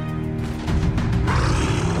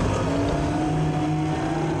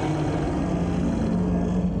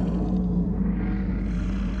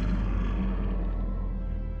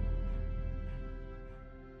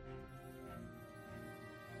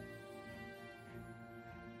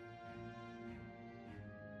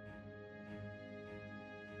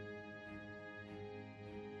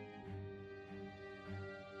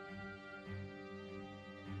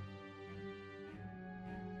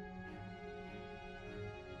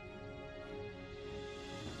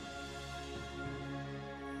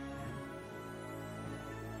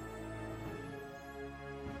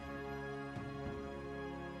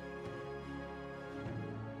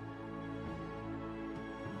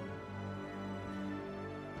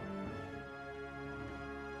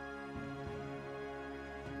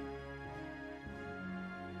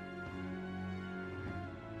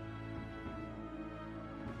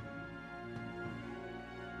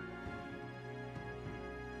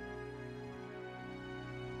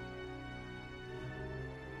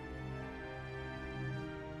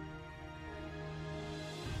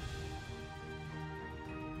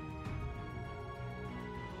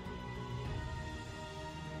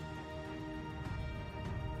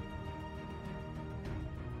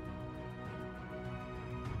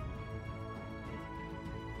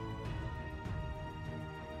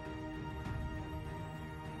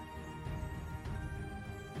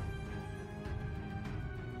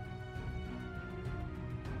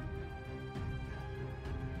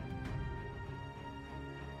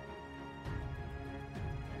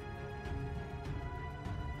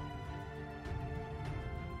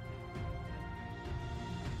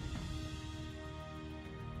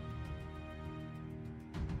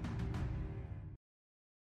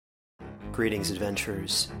 Greetings,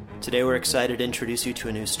 adventurers. Today we're excited to introduce you to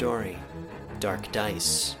a new story, Dark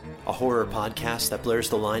Dice, a horror podcast that blurs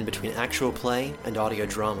the line between actual play and audio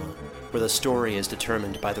drama, where the story is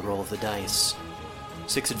determined by the roll of the dice.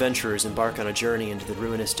 6 adventurers embark on a journey into the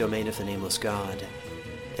ruinous domain of the Nameless God.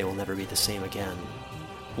 They will never be the same again.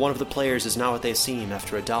 One of the players is not what they seem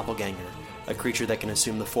after a doppelganger, a creature that can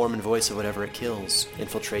assume the form and voice of whatever it kills,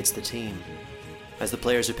 infiltrates the team. As the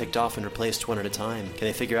players are picked off and replaced one at a time, can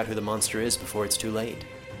they figure out who the monster is before it's too late?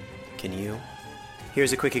 Can you?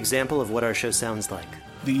 Here's a quick example of what our show sounds like.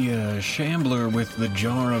 The shambler with the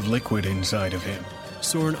jar of liquid inside of him.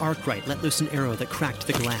 Soren Arkwright let loose an arrow that cracked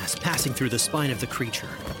the glass, passing through the spine of the creature.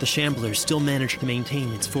 The shambler still managed to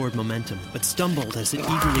maintain its forward momentum, but stumbled as it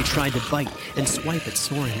eagerly tried to bite and swipe at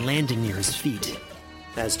Soren, landing near his feet.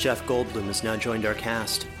 As Jeff Goldblum has now joined our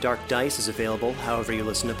cast, Dark Dice is available however you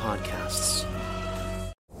listen to podcasts.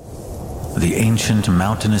 The ancient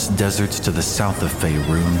mountainous deserts to the south of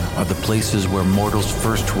Faerun are the places where mortals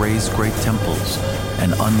first raised great temples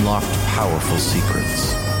and unlocked powerful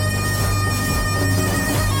secrets.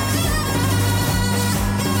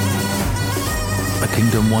 A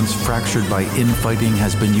kingdom once fractured by infighting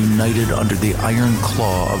has been united under the iron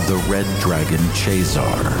claw of the red dragon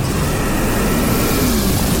Chazar.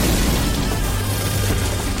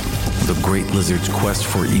 The Great Lizard's quest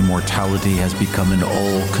for immortality has become an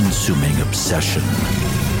all-consuming obsession.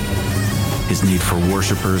 His need for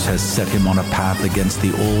worshippers has set him on a path against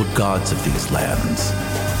the old gods of these lands,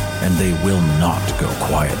 and they will not go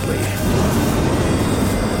quietly.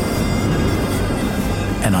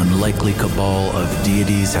 An unlikely cabal of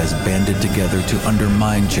deities has banded together to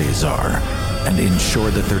undermine Chazar and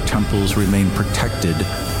ensure that their temples remain protected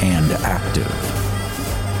and active.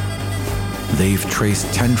 They've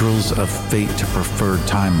traced tendrils of fate to preferred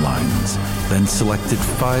timelines, then selected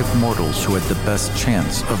 5 mortals who had the best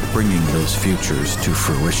chance of bringing those futures to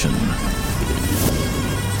fruition.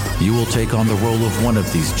 You will take on the role of one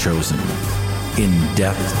of these chosen in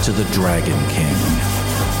Death to the Dragon King.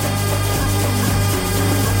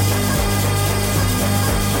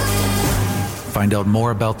 Find out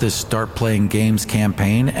more about this Start Playing Games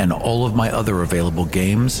campaign and all of my other available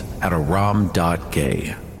games at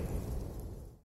aram.gay.